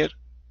here.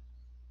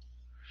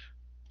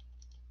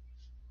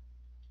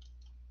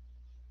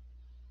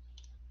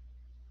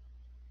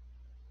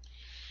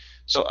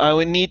 So I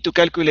will need to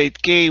calculate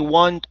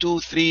K1, 2,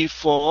 3,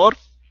 4.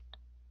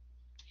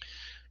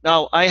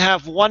 Now I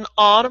have one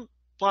arm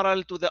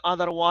parallel to the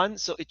other one,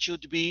 so it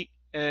should be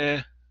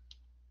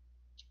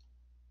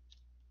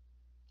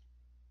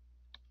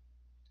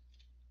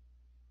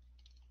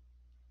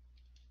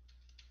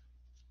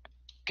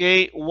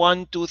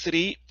K1, 2,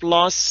 3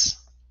 plus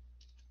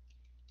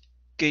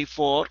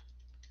K4.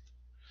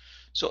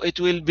 So it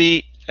will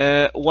be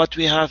what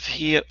we have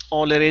here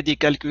already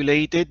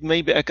calculated.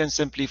 Maybe I can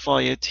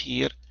simplify it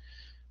here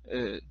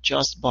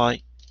just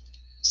by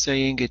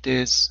saying it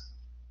is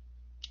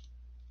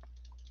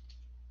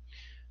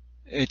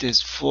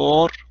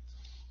 4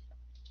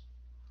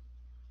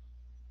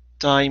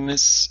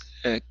 times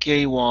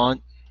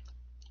K1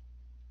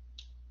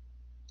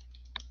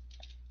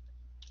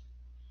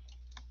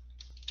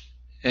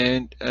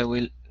 and I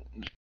will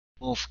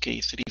move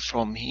K3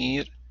 from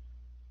here.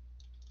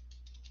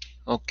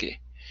 Okay,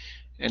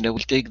 and I will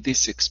take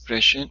this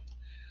expression.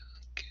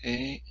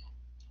 Okay,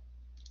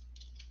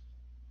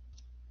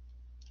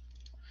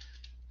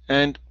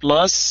 and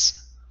plus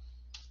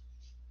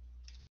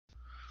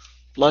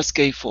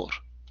K4.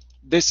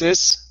 This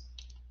is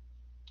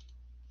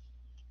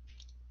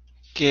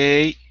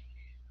K4.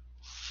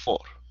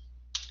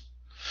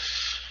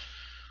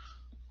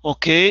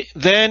 Okay,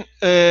 then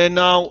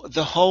now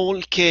the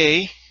whole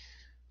K,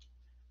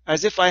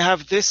 as if I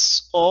have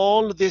this,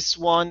 all this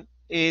one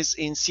is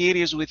in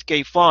series with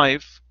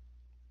K5.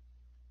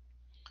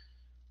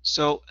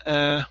 So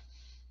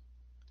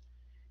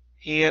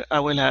here I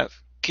will have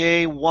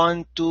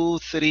K1, 2,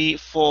 3,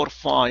 4,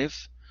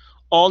 5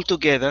 all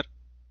together,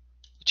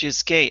 which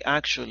is K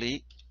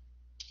actually,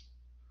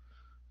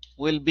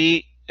 will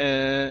be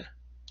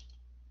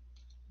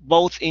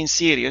both in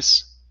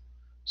series.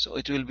 So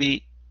it will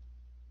be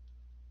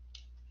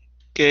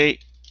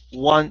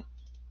K1,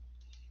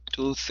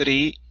 2,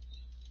 3,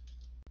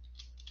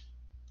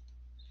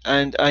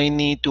 and I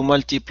need to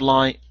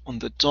multiply on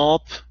the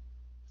top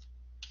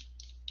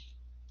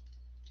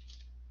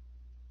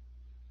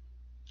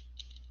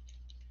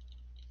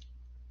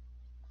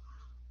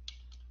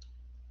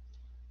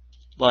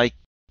by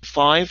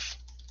 5,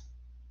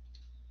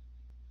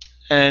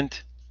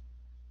 and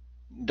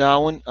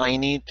down I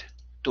need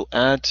to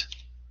add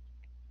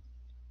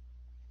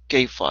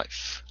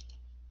K5.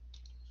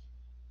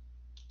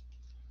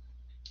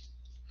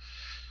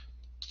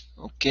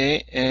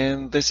 Okay,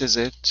 and this is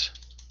it.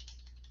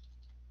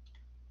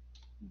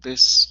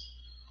 This,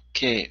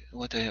 okay,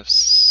 what I have,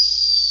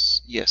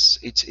 yes,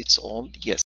 it's all, yes.